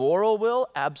permissive or moral will?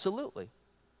 Absolutely.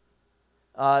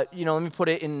 Let me put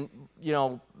it in,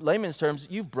 layman's terms.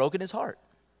 You've broken his heart.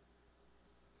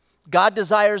 God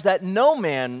desires that no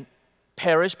man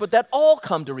perish, but that all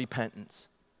come to repentance.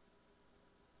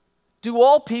 Do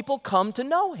all people come to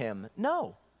know him?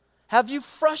 No. Have you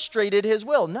frustrated his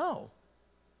will? No.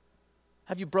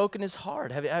 Have you broken his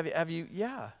heart? Have you?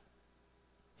 Yeah.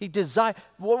 He desires.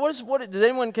 Can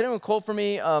anyone quote for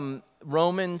me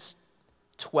Romans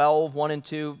 12, 1 and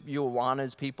 2? You will want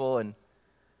his people and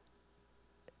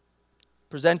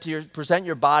present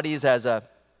your bodies as a.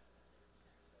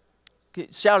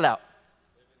 Shout it out.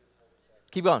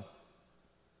 Keep going.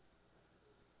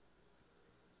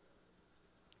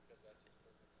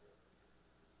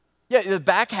 Yeah, the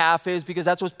back half is because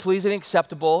that's what's pleasing and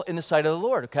acceptable in the sight of the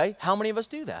Lord, okay? How many of us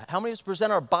do that? How many of us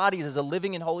present our bodies as a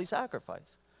living and holy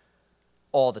sacrifice?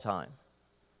 All the time.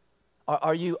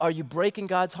 Are you breaking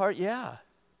God's heart? Yeah.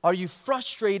 Are you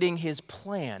frustrating his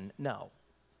plan? No.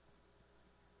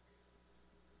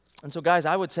 And so, guys,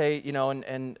 I would say,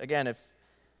 and again, if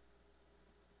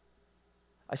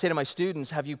I say to my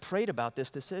students, have you prayed about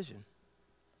this decision?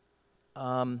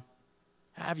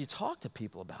 Have you talked to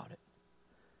people about it?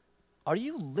 Are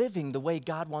you living the way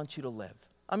God wants you to live?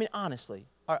 I mean, honestly,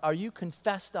 are you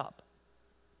confessed up?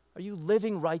 Are you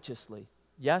living righteously?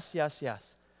 Yes, yes,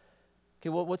 yes. Okay,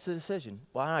 well, what's the decision?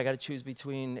 Well, I got to choose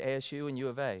between ASU and U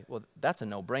of A. Well, that's a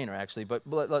no-brainer, actually, but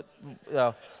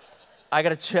I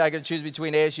got to choose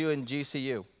between ASU and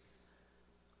GCU.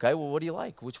 Okay, well, what do you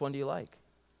like? Which one do you like?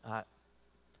 I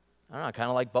don't know, I kind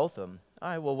of like both of them. All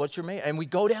right, well, what's your main? And we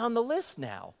go down the list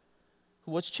now.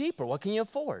 What's cheaper? What can you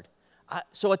afford?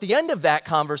 So at the end of that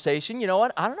conversation, you know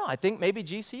what? I don't know. I think maybe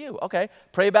GCU. Okay,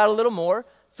 pray about it a little more,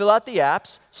 fill out the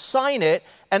apps, sign it,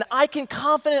 and I can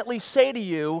confidently say to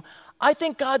you, I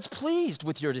think God's pleased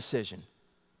with your decision.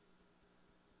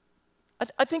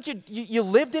 I think you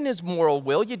lived in his moral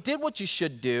will. You did what you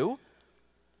should do.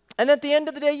 And at the end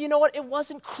of the day, you know what? It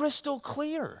wasn't crystal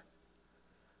clear.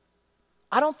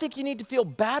 I don't think you need to feel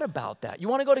bad about that. You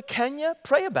want to go to Kenya?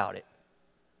 Pray about it.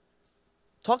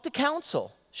 Talk to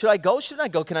counsel. Should I go? Shouldn't I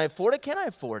go? Can I afford it? Can I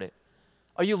afford it?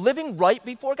 Are you living right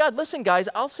before God? Listen, guys,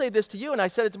 I'll say this to you, and I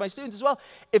said it to my students as well.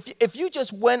 If you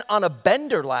just went on a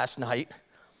bender last night,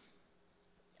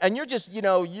 and you're just, you're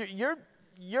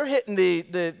hitting the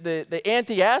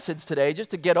antacids today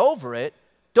just to get over it,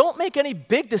 don't make any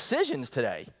big decisions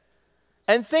today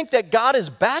and think that God is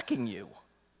backing you.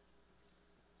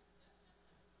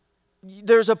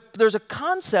 There's a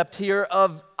concept here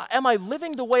of, am I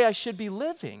living the way I should be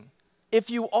living? If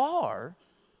you are,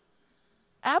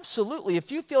 absolutely.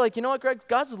 If you feel like, you know what, Greg,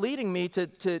 God's leading me to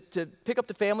pick up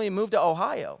the family and move to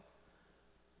Ohio,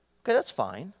 okay, that's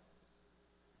fine.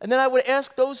 And then I would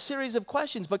ask those series of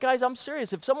questions. But guys, I'm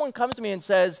serious. If someone comes to me and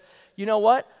says, you know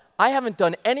what, I haven't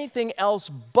done anything else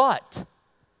but,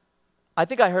 I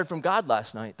think I heard from God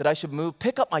last night that I should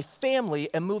pick up my family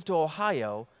and move to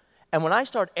Ohio. And when I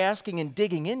start asking and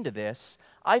digging into this,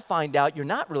 I find out you're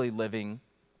not really living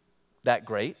that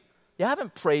great. You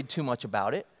haven't prayed too much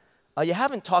about it. You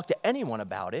haven't talked to anyone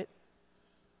about it.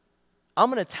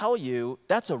 I'm going to tell you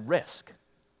that's a risk.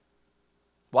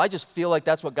 Well, I just feel like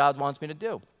that's what God wants me to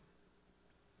do.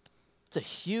 It's a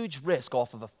huge risk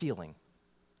off of a feeling.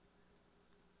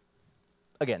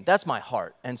 Again, that's my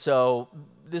heart. And so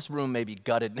this room may be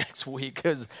gutted next week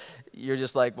because you're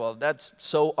just like, well, that's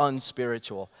so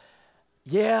unspiritual.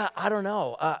 Yeah, I don't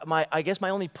know. I guess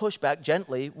my only pushback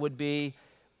gently would be,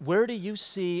 where do you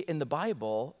see in the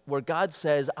Bible where God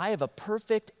says, I have a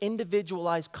perfect,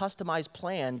 individualized, customized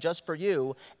plan just for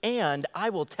you, and I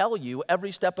will tell you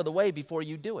every step of the way before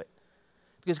you do it?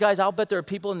 Because, guys, I'll bet there are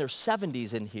people in their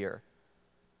 70s in here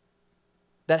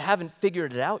that haven't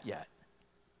figured it out yet.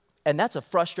 And that's a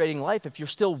frustrating life if you're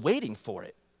still waiting for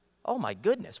it. Oh, my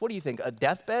goodness. What do you think? A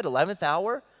deathbed, 11th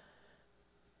hour?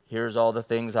 Here's all the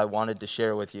things I wanted to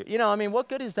share with you. What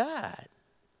good is that?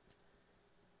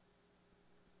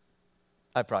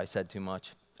 I probably said too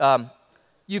much.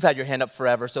 You've had your hand up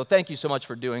forever, so thank you so much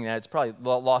for doing that. It's probably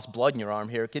lost blood in your arm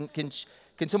here. Can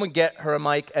someone get her a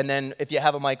mic? And then if you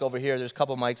have a mic over here, there's a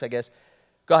couple mics, I guess.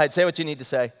 Go ahead, say what you need to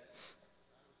say.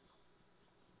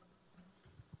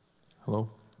 Hello.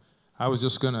 I was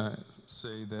just going to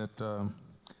say that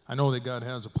I know that God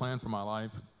has a plan for my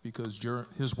life because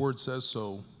his word says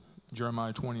so,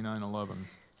 Jeremiah 29:11.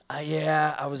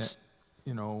 Yeah, I was...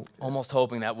 almost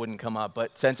hoping that wouldn't come up,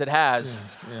 but since it has.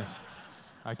 Yeah.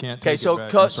 I can't take it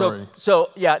back. I'm sorry.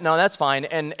 Yeah, no, that's fine.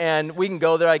 And we can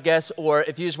go there, I guess, or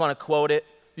if you just want to quote it,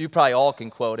 you probably all can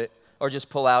quote it, or just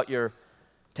pull out your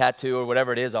tattoo or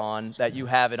whatever it is on, that you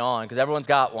have it on, because everyone's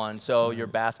got one, so your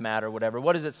bath mat or whatever.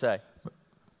 What does it say?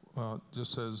 Well, it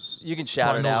just says... You can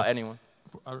shout it out, anyone.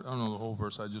 I don't know the whole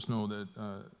verse. I just know that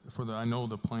I know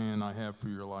the plan I have for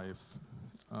your life,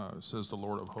 says the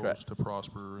Lord of hosts, correct, to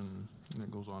prosper, and it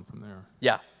goes on from there.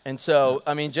 Yeah, and so,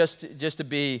 just to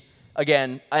be,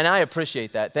 again, and I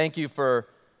appreciate that. Thank you for,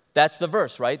 that's the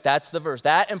verse, right? That's the verse.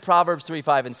 That and Proverbs 3,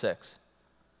 5, and 6.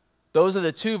 Those are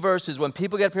the two verses when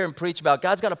people get up here and preach about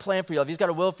God's got a plan for your life, he's got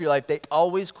a will for your life, they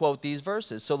always quote these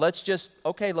verses. So let's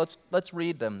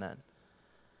read them then.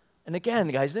 And again,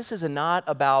 guys, this is not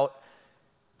about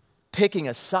picking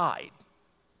a side.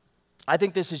 I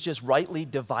think this is just rightly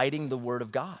dividing the Word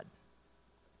of God.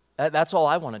 That's all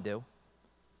I want to do.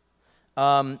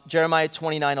 Jeremiah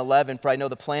 29:11, for I know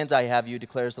the plans I have you,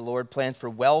 declares the Lord, plans for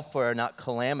welfare, not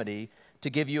calamity, to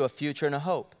give you a future and a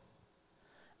hope.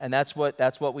 And that's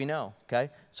what we know, okay?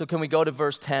 So can we go to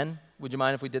verse 10? Would you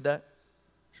mind if we did that?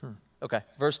 Sure. Okay,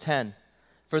 verse 10.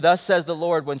 For thus says the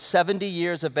Lord, when 70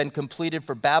 years have been completed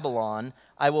for Babylon,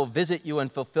 I will visit you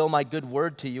and fulfill my good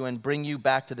word to you and bring you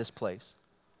back to this place.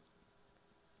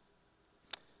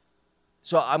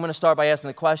 So I'm going to start by asking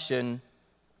the question,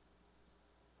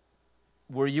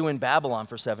 were you in Babylon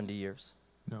for 70 years?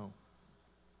 No.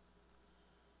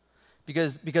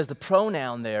 Because the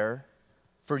pronoun there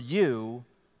for you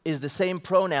is the same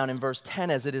pronoun in verse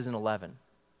 10 as it is in 11.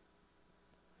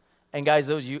 And guys,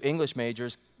 those you English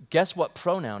majors, guess what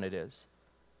pronoun it is?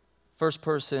 First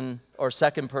person or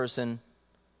second person,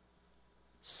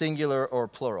 singular or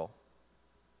plural?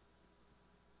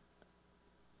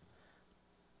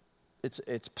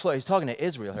 He's talking to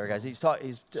Israel here, guys. He's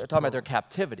talking about their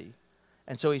captivity.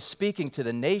 And so he's speaking to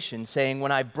the nation, saying,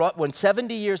 when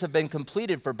 70 years have been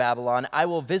completed for Babylon, I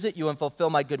will visit you and fulfill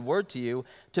my good word to you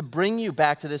to bring you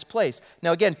back to this place.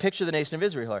 Now again, picture the nation of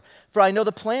Israel here. For I know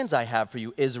the plans I have for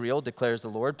you, Israel, declares the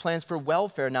Lord, plans for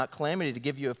welfare, not calamity, to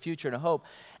give you a future and a hope.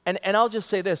 And I'll just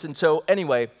say this, and so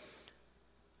anyway,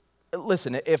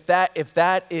 listen, if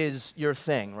that is your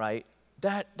thing, right,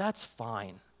 that's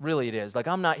fine. Really it is. Like,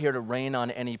 I'm not here to rain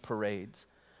on any parades.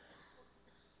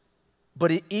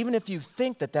 But even if you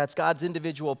think that that's God's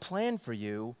individual plan for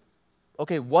you,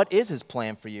 okay, what is his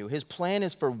plan for you? His plan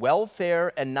is for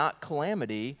welfare and not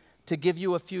calamity, to give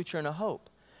you a future and a hope.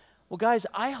 Well, guys,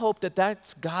 I hope that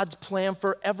that's God's plan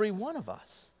for every one of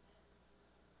us.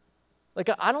 Like,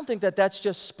 I don't think that that's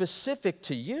just specific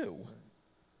to you.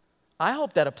 I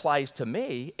hope that applies to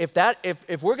me. If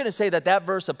we're going to say that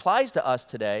verse applies to us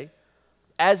today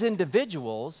as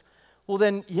individuals, well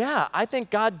then, yeah, I think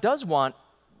God does want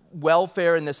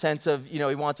welfare in the sense of, he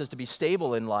wants us to be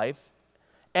stable in life.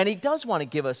 And he does want to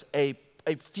give us a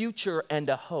future and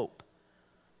a hope.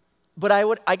 But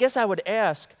I guess I would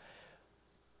ask,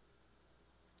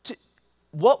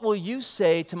 what will you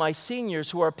say to my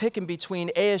seniors who are picking between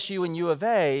ASU and U of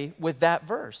A with that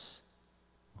verse?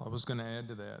 I was going to add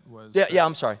to that was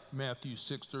I'm sorry. Matthew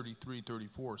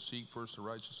 6:33-34, seek first the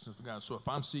righteousness of God. So if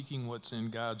I'm seeking what's in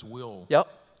God's will,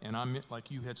 and I'm,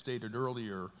 like you had stated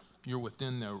earlier, you're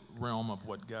within the realm of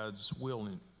what God's will,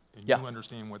 and you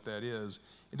understand what that is.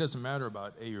 It doesn't matter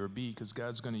about A or B, because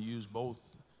God's going to use both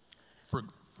for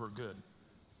good.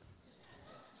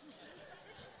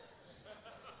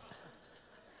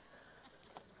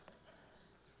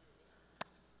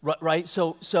 Right.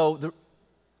 So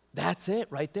that's it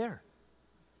right there.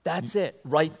 That's it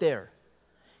right there.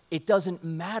 It doesn't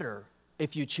matter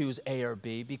if you choose A or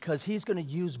B, because he's going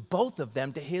to use both of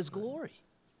them to his glory.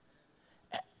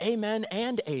 Amen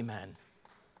and amen.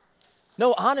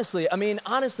 No, honestly,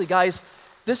 guys,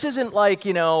 this isn't like,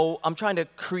 I'm trying to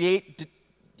create,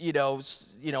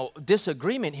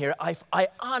 disagreement here. I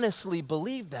honestly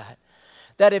believe that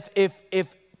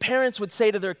if parents would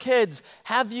say to their kids,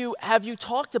 have you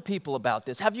talked to people about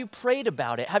this? Have you prayed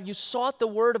about it? Have you sought the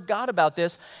word of God about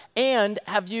this? And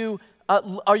are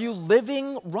you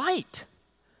living right?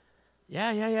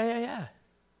 Yeah.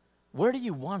 Where do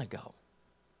you want to go?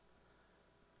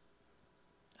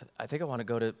 I think I want to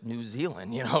go to New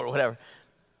Zealand, or whatever.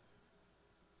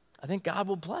 I think God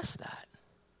will bless that.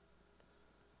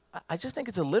 I just think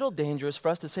it's a little dangerous for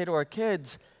us to say to our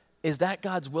kids, is that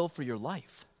God's will for your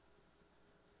life?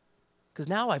 Because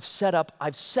now I've set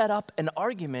up an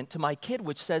argument to my kid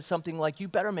which says something like, you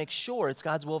better make sure it's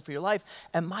God's will for your life.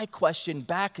 And my question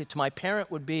back to my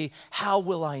parent would be, how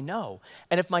will I know?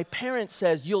 And if my parent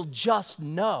says, you'll just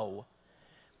know,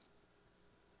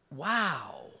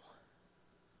 wow.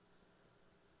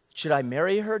 Should I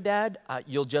marry her, Dad?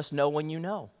 You'll just know when you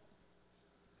know.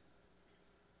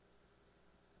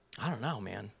 I don't know,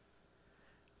 man.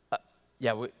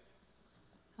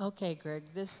 Okay, Greg,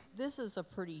 this is a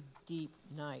pretty deep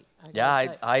night.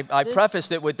 I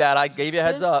prefaced it with that. I gave you a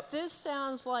heads up. This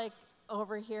sounds like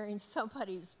overhearing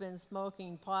somebody's been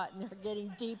smoking pot and they're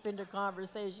getting deep into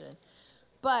conversation.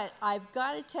 But I've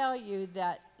got to tell you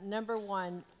that, number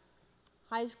one,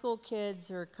 high school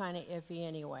kids are kind of iffy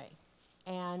anyway.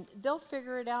 And they'll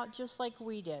figure it out just like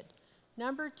we did.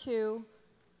 Number two,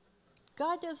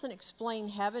 God doesn't explain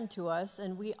heaven to us,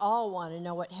 and we all want to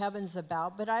know what heaven's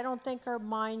about, but I don't think our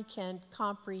mind can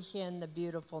comprehend the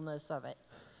beautifulness of it.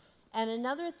 And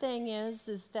another thing is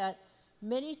that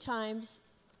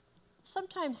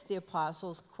sometimes the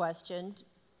apostles questioned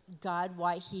God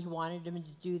why he wanted them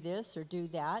to do this or do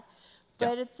that.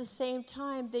 But at the same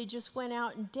time, they just went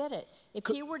out and did it. If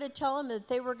he were to tell them that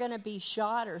they were going to be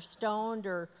shot or stoned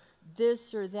or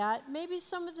this or that. Maybe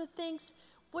some of the things,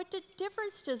 what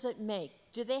difference does it make?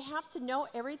 Do they have to know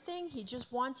everything? He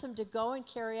just wants them to go and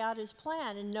carry out his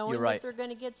plan, and knowing that they're going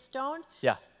to get stoned?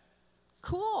 Yeah.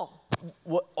 Cool.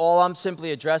 All I'm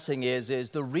simply addressing is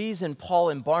the reason Paul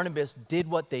and Barnabas did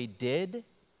what they did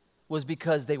was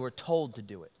because they were told to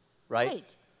do it, right?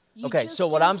 Okay, so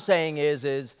what I'm saying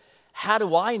is how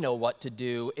do I know what to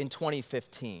do in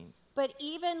 2015? But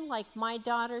even like my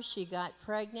daughter, she got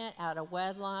pregnant out of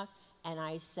wedlock, and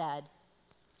I said,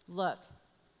 look,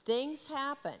 things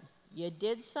happen. You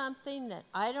did something that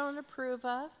I don't approve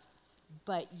of,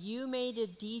 but you made a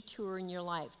detour in your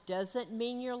life. Doesn't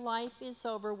mean your life is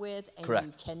over with, and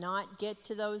you cannot get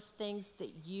to those things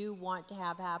that you want to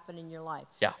have happen in your life.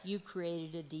 Yeah. You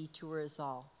created a detour is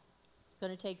all. It's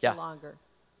going to take you longer.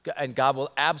 And God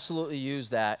will absolutely use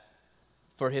that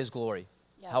for his glory,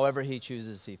 however he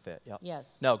chooses to see fit. Yep.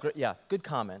 Yes. No, good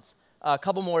comments. A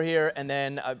couple more here, and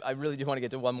then I really do want to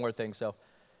get to one more thing. So,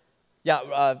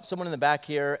 someone in the back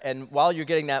here, and while you're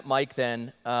getting that mic,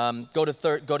 then go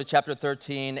to chapter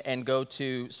 13 and go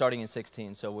to starting in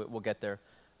 16. So we'll get there.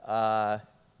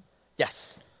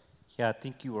 Yes. Yeah, I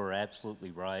think you were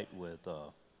absolutely right with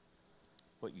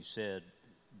what you said.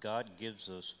 God gives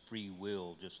us free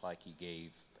will, just like he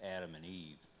gave Adam and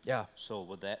Eve. Yeah. So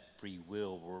with that free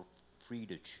will, we're free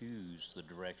to choose the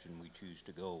direction we choose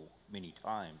to go many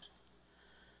times.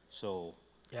 So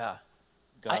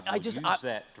God will use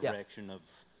that direction of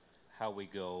how we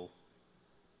go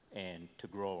and to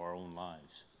grow our own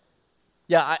lives.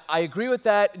 Yeah, I agree with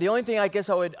that. The only thing I guess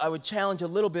I would challenge a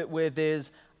little bit with is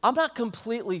I'm not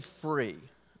completely free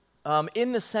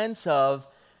in the sense of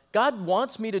God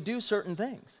wants me to do certain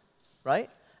things,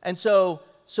 right? And so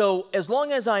as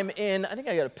long as I'm in, I think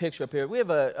I got a picture up here. We have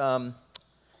a,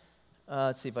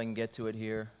 let's see if I can get to it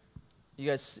here. You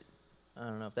guys, I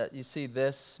don't know if that, you see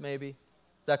this maybe?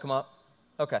 Does that come up?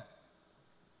 Okay.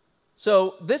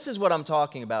 So this is what I'm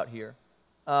talking about here.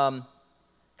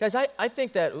 Guys, I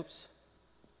think that,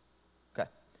 okay.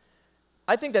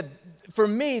 I think that for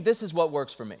me, this is what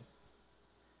works for me.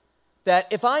 That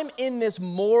if I'm in this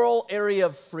moral area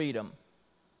of freedom,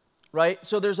 right?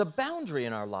 So there's a boundary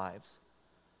in our lives.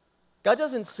 God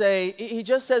doesn't say, he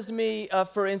just says to me,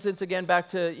 for instance, again, back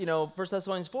to, 1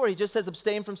 Thessalonians 4, he just says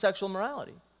abstain from sexual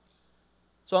immorality.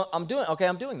 So I'm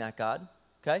doing that, God,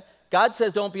 okay? God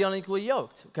says don't be unequally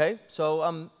yoked, okay? So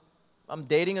I'm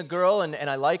dating a girl, and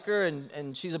I like her,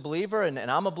 and she's a believer, and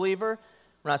I'm a believer.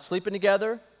 We're not sleeping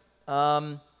together.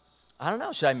 I don't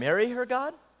know, should I marry her,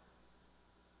 God?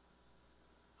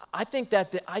 I think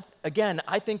that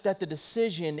the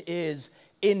decision is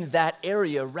in that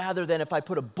area rather than if I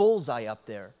put a bullseye up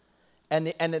there. And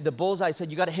the bullseye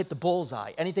said, you got to hit the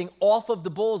bullseye. Anything off of the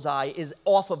bullseye is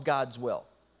off of God's will.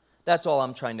 That's all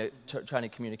I'm trying to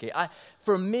communicate.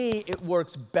 For me, it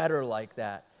works better like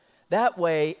that. That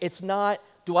way, it's not,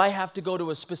 do I have to go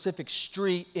to a specific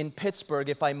street in Pittsburgh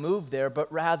if I move there,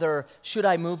 but rather, should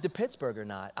I move to Pittsburgh or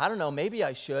not? I don't know, maybe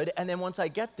I should. And then once I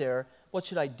get there, what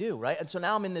should I do, right? And so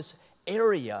now I'm in this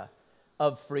area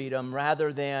of freedom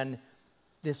rather than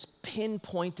this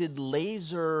pinpointed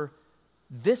laser,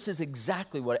 this is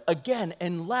exactly what, again,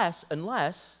 unless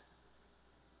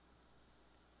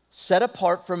set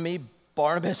apart from me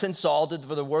Barnabas and Saul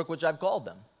for the work which I've called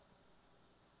them.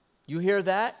 You hear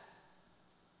that?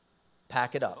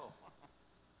 Pack it up.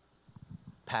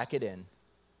 Pack it in.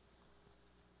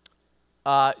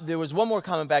 There was one more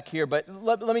comment back here, but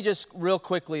let me just real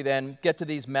quickly then get to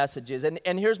these messages.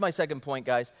 And here's my second point,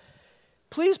 guys.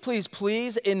 Please, please,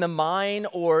 please, in the mine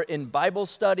or in Bible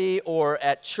study or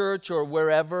at church or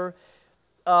wherever,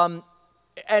 and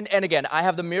again, I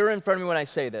have the mirror in front of me when I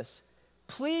say this.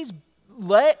 Please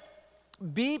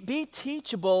be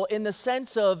teachable in the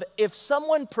sense of if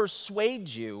someone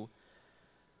persuades you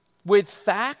with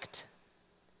fact,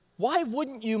 why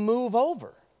wouldn't you move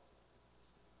over?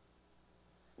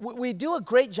 We do a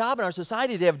great job in our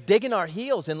society of digging our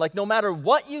heels in, like no matter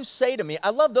what you say to me, I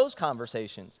love those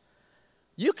conversations.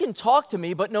 You can talk to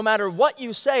me, but no matter what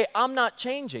you say, I'm not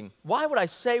changing. Why would I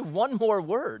say one more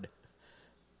word?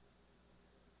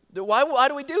 Why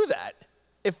do we do that?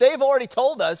 If they've already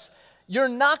told us, you're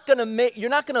not going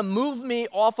to move me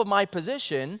off of my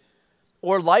position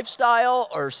or lifestyle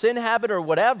or sin habit or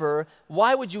whatever,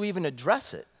 why would you even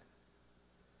address it?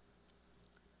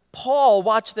 Paul,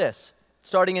 watch this,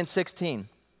 starting in 16.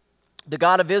 The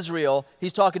God of Israel,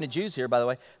 he's talking to Jews here, by the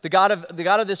way. The God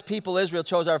of this people, Israel,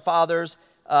 chose our fathers,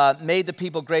 made the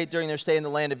people great during their stay in the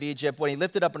land of Egypt. When he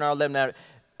lifted up in our land,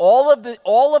 all of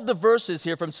the verses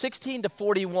here from 16 to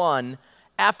 41,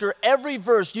 after every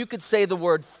verse, you could say the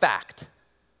word fact.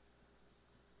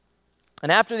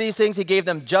 And after these things, he gave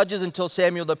them judges until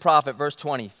Samuel the prophet, verse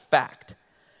 20, fact.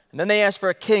 And then they asked for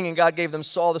a king, and God gave them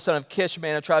Saul the son of Kish,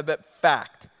 man of tribe,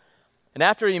 fact. And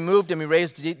after he moved him, he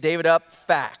raised David up,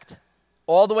 fact.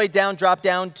 All the way down, drop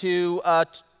down to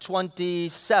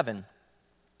 27.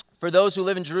 For those who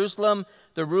live in Jerusalem,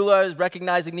 the ruler is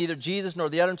recognizing neither Jesus nor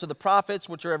the utterance of the prophets,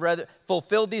 which are rather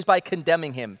fulfilled these by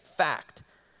condemning him, fact.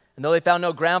 And though they found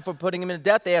no ground for putting him into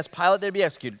death, they asked Pilate that he be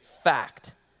executed,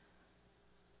 fact.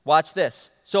 Watch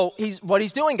this. So what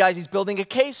he's doing, guys, he's building a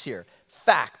case here.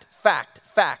 Fact, fact,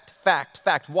 fact, fact,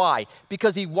 fact. Why?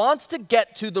 Because he wants to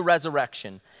get to the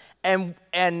resurrection. And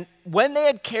when they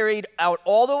had carried out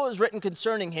all that was written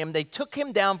concerning him, they took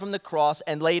him down from the cross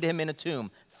and laid him in a tomb.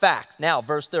 Fact. Now,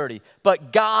 verse 30.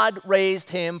 But God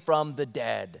raised him from the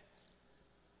dead.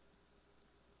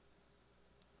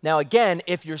 Now, again,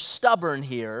 if you're stubborn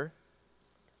here,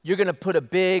 you're going to put a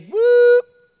big whoop.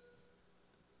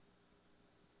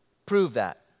 Prove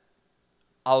that.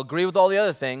 I'll agree with all the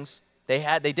other things.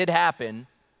 They did happen.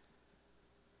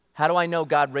 How do I know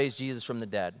God raised Jesus from the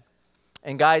dead?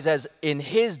 And guys, as in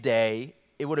his day,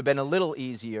 it would have been a little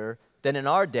easier than in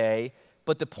our day,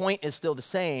 but the point is still the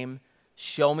same.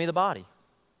 Show me the body.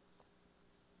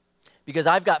 Because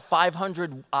I've got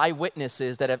 500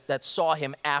 eyewitnesses that saw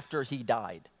him after he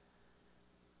died.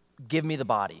 Give me the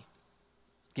body.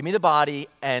 Give me the body,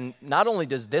 and not only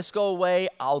does this go away,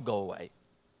 I'll go away.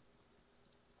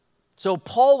 So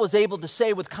Paul was able to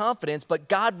say with confidence, but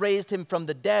God raised him from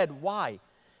the dead. Why?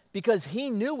 Because he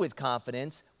knew with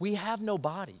confidence, we have no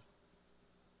body.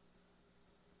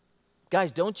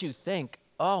 Guys, don't you think,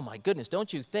 oh my goodness,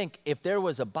 don't you think if there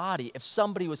was a body, if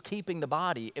somebody was keeping the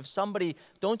body,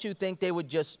 don't you think they would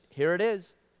just, here it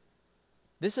is.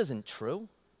 This isn't true.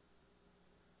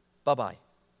 Bye-bye.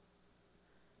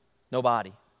 No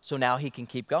body. So now he can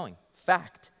keep going.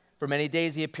 Fact. For many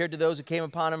days he appeared to those who came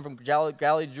upon him from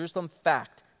Galilee to Jerusalem.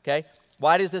 Fact. Okay?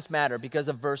 Why does this matter? Because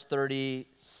of verse 38.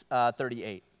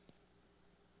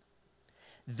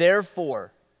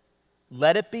 Therefore,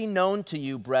 let it be known to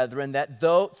you, brethren, that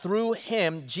though through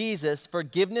him, Jesus,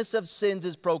 forgiveness of sins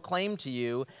is proclaimed to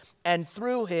you, and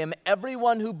through him,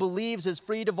 everyone who believes is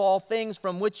freed of all things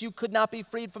from which you could not be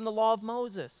freed from the law of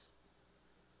Moses.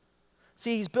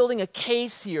 See, he's building a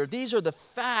case here. These are the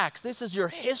facts. This is your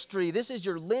history. This is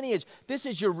your lineage. This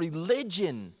is your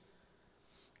religion.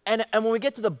 And when we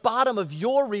get to the bottom of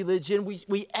your religion,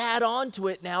 we add on to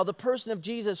it now the person of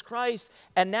Jesus Christ.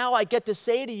 And now I get to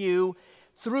say to you,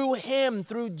 through him,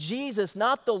 through Jesus,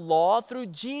 not the law, through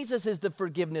Jesus is the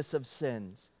forgiveness of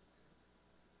sins.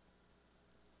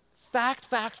 Fact,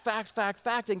 fact, fact, fact,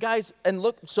 fact. And guys, and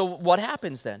look, so what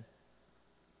happens then?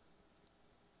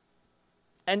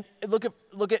 And look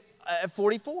at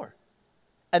 44.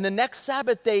 And the next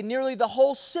Sabbath day, nearly the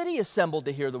whole city assembled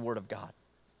to hear the word of God.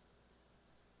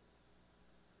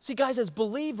 See, guys, as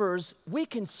believers, we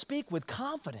can speak with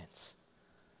confidence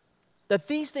that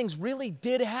these things really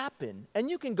did happen. And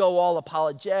you can go all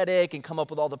apologetic and come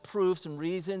up with all the proofs and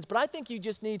reasons, but I think you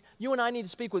and I need to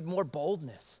speak with more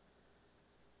boldness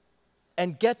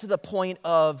and get to the point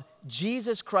of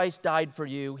Jesus Christ died for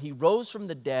you. He rose from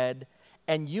the dead,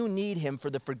 and you need him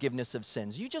for the forgiveness of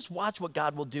sins. You just watch what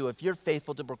God will do if you're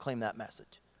faithful to proclaim that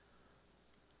message.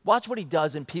 Watch what he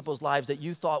does in people's lives that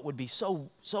you thought would be so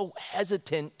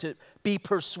hesitant to be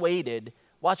persuaded.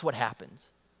 Watch what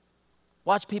happens.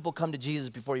 Watch people come to Jesus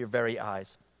before your very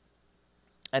eyes.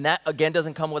 And that, again,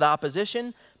 doesn't come with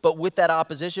opposition, but with that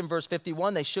opposition, verse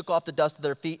 51, they shook off the dust of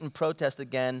their feet and protested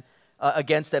again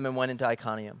against them and went into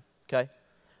Iconium. Okay?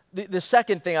 The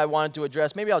second thing I wanted to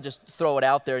address, maybe I'll just throw it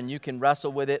out there and you can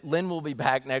wrestle with it. Lynn will be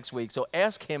back next week, so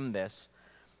ask him this.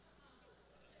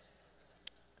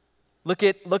 Look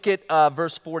at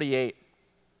verse 48.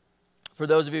 For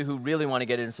those of you who really want to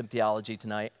get into some theology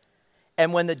tonight.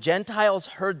 And when the Gentiles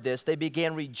heard this, they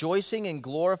began rejoicing and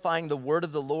glorifying the word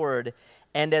of the Lord.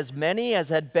 And as many as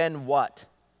had been what?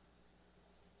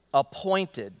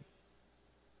 Appointed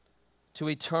to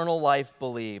eternal life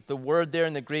believed. The word there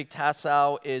in the Greek,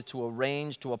 tassau, is to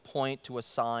arrange, to appoint, to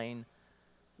assign,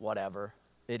 whatever.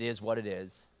 It is what it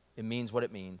is. It means what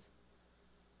it means.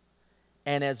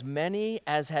 And as many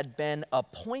as had been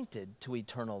appointed to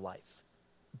eternal life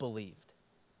believed.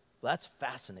 Well, that's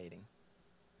fascinating.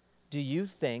 Do you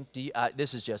think,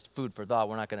 this is just food for thought,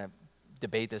 we're not going to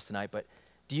debate this tonight, but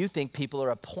do you think people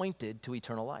are appointed to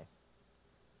eternal life?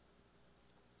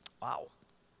 Wow.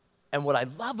 And what I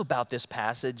love about this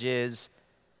passage is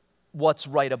what's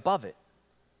right above it,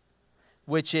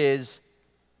 which is,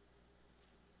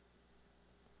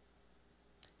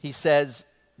 he says,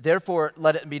 therefore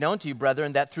let it be known to you,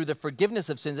 brethren, that through the forgiveness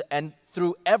of sins, and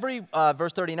through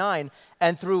verse 39,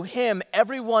 and through him,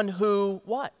 everyone who,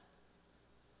 what?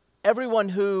 Everyone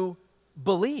who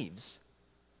believes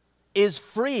is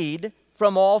freed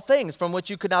from all things from which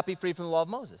you could not be freed from the law of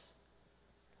Moses.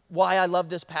 Why I love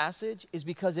this passage is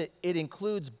because it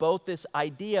includes both this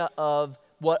idea of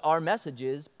what our message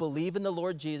is, believe in the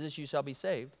Lord Jesus, you shall be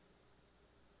saved,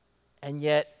 and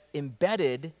yet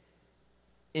embedded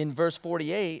in verse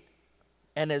 48,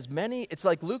 and as many, it's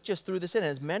like Luke just threw this in,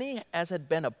 as many as had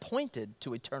been appointed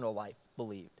to eternal life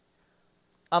believed.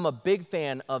 I'm a big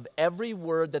fan of every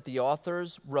word that the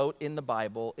authors wrote in the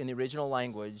Bible in the original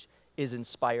language is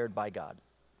inspired by God.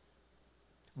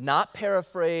 Not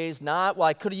paraphrased, well,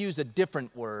 I could have used a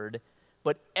different word,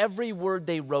 but every word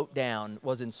they wrote down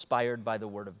was inspired by the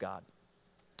Word of God.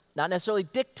 Not necessarily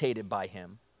dictated by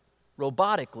him,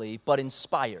 robotically, but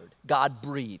inspired. God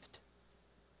breathed.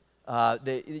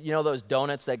 You know those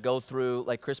donuts that go through,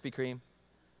 like Krispy Kreme?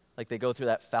 Like they go through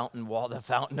that fountain wall, the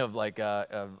fountain of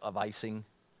of icing.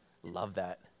 Love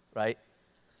that, right?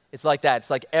 It's like that. It's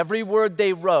like every word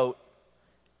they wrote,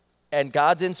 and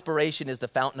God's inspiration is the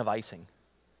fountain of icing.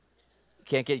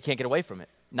 You can't get away from it.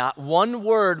 Not one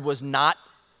word was not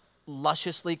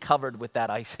lusciously covered with that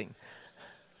icing,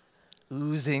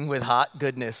 oozing with hot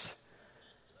goodness.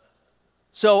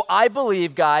 So I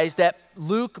believe, guys, that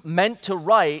Luke meant to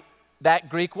write that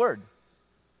Greek word.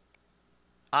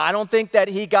 I don't think that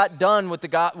he got done with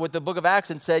the book of Acts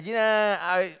and said,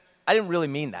 I didn't really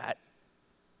mean that.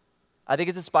 I think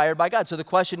it's inspired by God. So the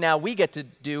question now we get to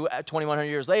do 2,100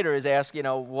 years later is ask,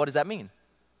 what does that mean?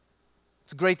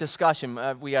 It's a great discussion.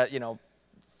 We got,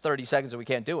 30 seconds or we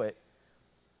can't do it.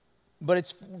 But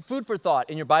it's food for thought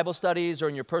in your Bible studies or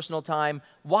in your personal time.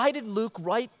 Why did Luke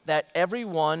write that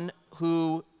everyone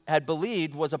who had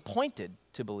believed was appointed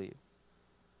to believe?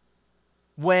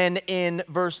 When in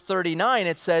verse 39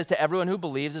 it says to everyone who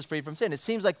believes is free from sin. It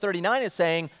seems like 39 is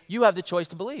saying you have the choice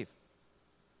to believe.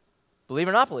 Believe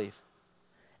or not believe.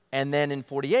 And then in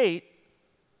 48,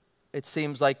 it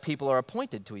seems like people are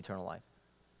appointed to eternal life.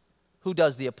 Who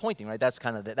does the appointing, right? That's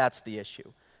that's the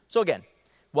issue. So again,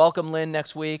 welcome Lynn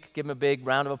next week. Give him a big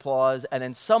round of applause. And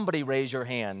then somebody raise your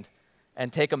hand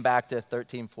and take him back to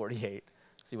 1348.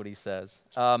 See what he says.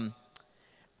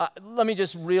 Let me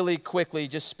just really quickly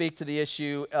just speak to the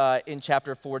issue in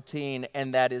chapter 14,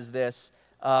 and that is this.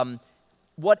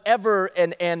 Whatever,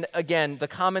 and again, the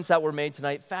comments that were made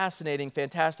tonight, fascinating,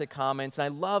 fantastic comments, and I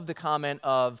love the comment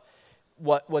of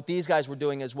what these guys were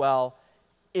doing as well.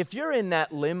 If you're in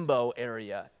that limbo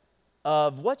area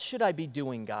of what should I be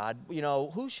doing, God?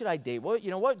 Who should I date?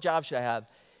 What job should I have?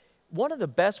 One of the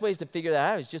best ways to figure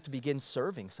that out is just to begin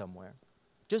serving somewhere.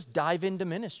 Just dive into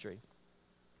ministry.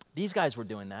 These guys were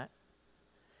doing that.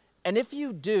 And if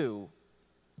you do,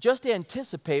 just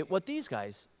anticipate what these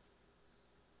guys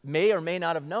may or may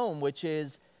not have known, which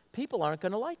is people aren't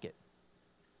going to like it.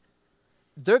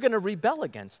 They're going to rebel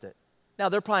against it. Now,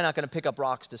 they're probably not going to pick up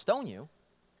rocks to stone you,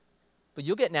 but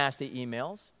you'll get nasty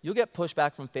emails. You'll get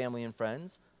pushback from family and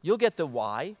friends. You'll get the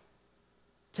why.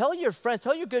 Tell your friends,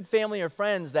 tell your good family or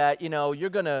friends that, you're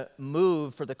going to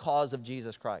move for the cause of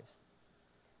Jesus Christ.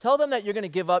 Tell them that you're going to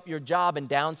give up your job and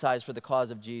downsize for the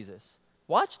cause of Jesus.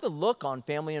 Watch the look on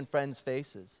family and friends'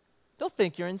 faces. They'll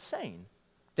think you're insane.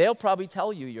 They'll probably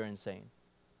tell you you're insane.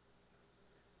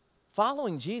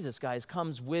 Following Jesus, guys,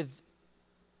 comes with,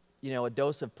 a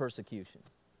dose of persecution.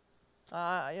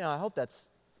 I hope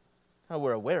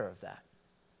we're aware of that.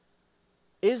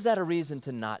 Is that a reason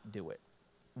to not do it?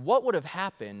 What would have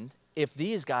happened if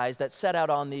these guys that set out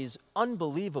on these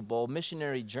unbelievable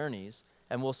missionary journeys,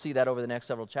 and we'll see that over the next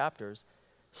several chapters,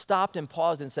 stopped and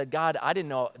paused and said, God, I didn't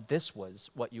know this was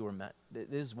what you were meant. This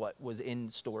is what was in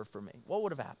store for me. What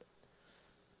would have happened?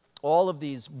 All of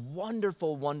these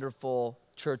wonderful, wonderful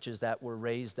churches that were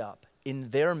raised up in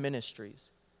their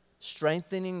ministries,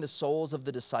 strengthening the souls of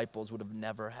the disciples, would have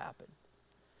never happened.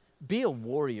 Be a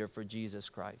warrior for Jesus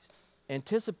Christ.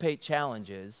 Anticipate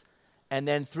challenges, and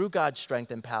then through God's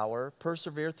strength and power,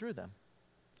 persevere through them.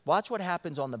 Watch what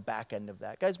happens on the back end of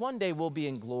that. Guys, one day we'll be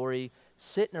in glory,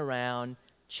 sitting around,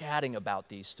 chatting about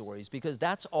these stories, because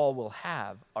that's all we'll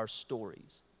have, are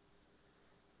stories.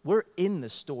 We're in the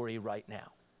story right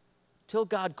now. Till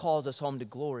God calls us home to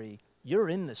glory, you're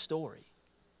in the story.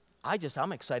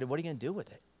 I'm excited. What are you going to do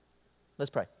with it? Let's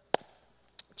pray.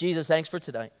 Jesus, thanks for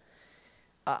tonight.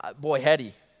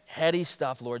 Heady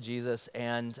stuff, Lord Jesus.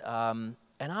 And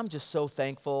I'm just so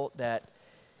thankful that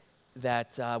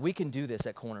we can do this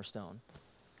at Cornerstone.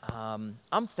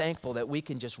 I'm thankful that we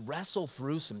can just wrestle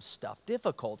through some stuff,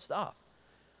 difficult stuff.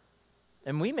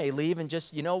 And we may leave and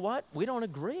just, we don't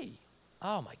agree.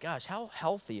 Oh my gosh, how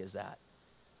healthy is that?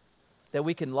 that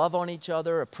we can love on each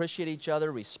other, appreciate each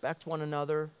other, respect one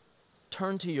another,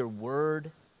 turn to your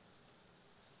word,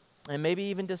 and maybe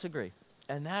even disagree.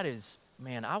 And that is,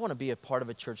 man, I want to be a part of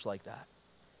a church like that.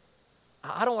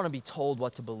 I don't want to be told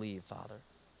what to believe, Father.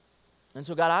 And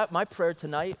so, God, my prayer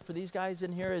tonight for these guys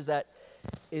in here is that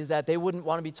they wouldn't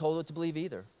want to be told what to believe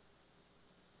either.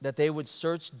 That they would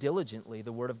search diligently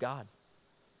the Word of God.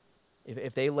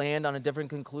 If they land on a different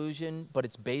conclusion, but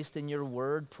it's based in your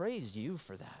Word, praise you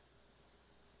for that.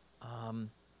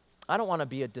 I don't want to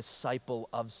be a disciple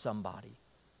of somebody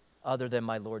other than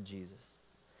my Lord Jesus.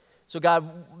 So God,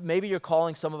 maybe you're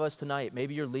calling some of us tonight.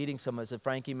 Maybe you're leading some of us, as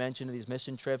Frankie mentioned, to these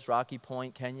mission trips, Rocky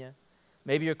Point, Kenya.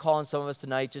 Maybe you're calling some of us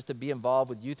tonight just to be involved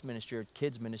with youth ministry or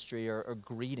kids ministry or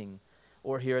greeting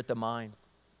or here at the Mine.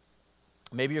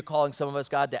 Maybe you're calling some of us,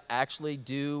 God, to actually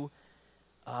do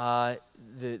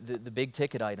the big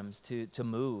ticket items, to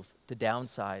move, to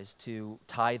downsize, to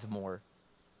tithe more.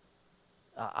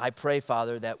 I pray,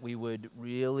 Father, that we would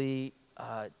really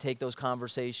take those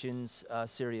conversations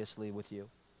seriously with you.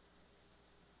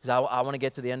 Because I want to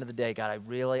get to the end of the day, God. I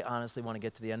really, honestly want to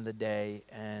get to the end of the day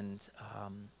and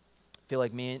feel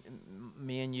like me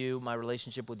and you, my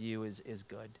relationship with you is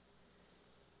good.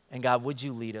 And God, would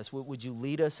you lead us? Would you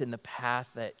lead us in the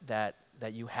path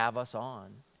that you have us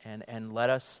on? And let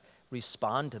us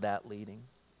respond to that leading.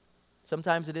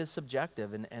 Sometimes it is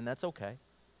subjective, and that's okay.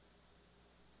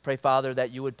 Pray, Father,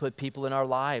 that you would put people in our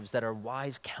lives that are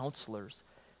wise counselors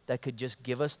that could just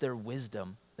give us their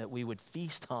wisdom, that we would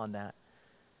feast on that.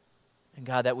 And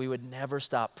God, that we would never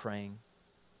stop praying.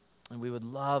 And we would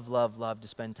love, love, love to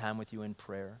spend time with you in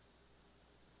prayer.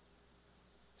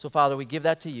 So, Father, we give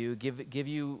that to you, give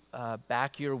you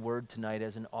back your word tonight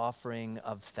as an offering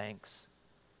of thanks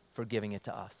for giving it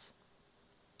to us.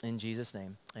 In Jesus'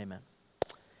 name, amen.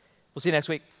 We'll see you next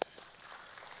week.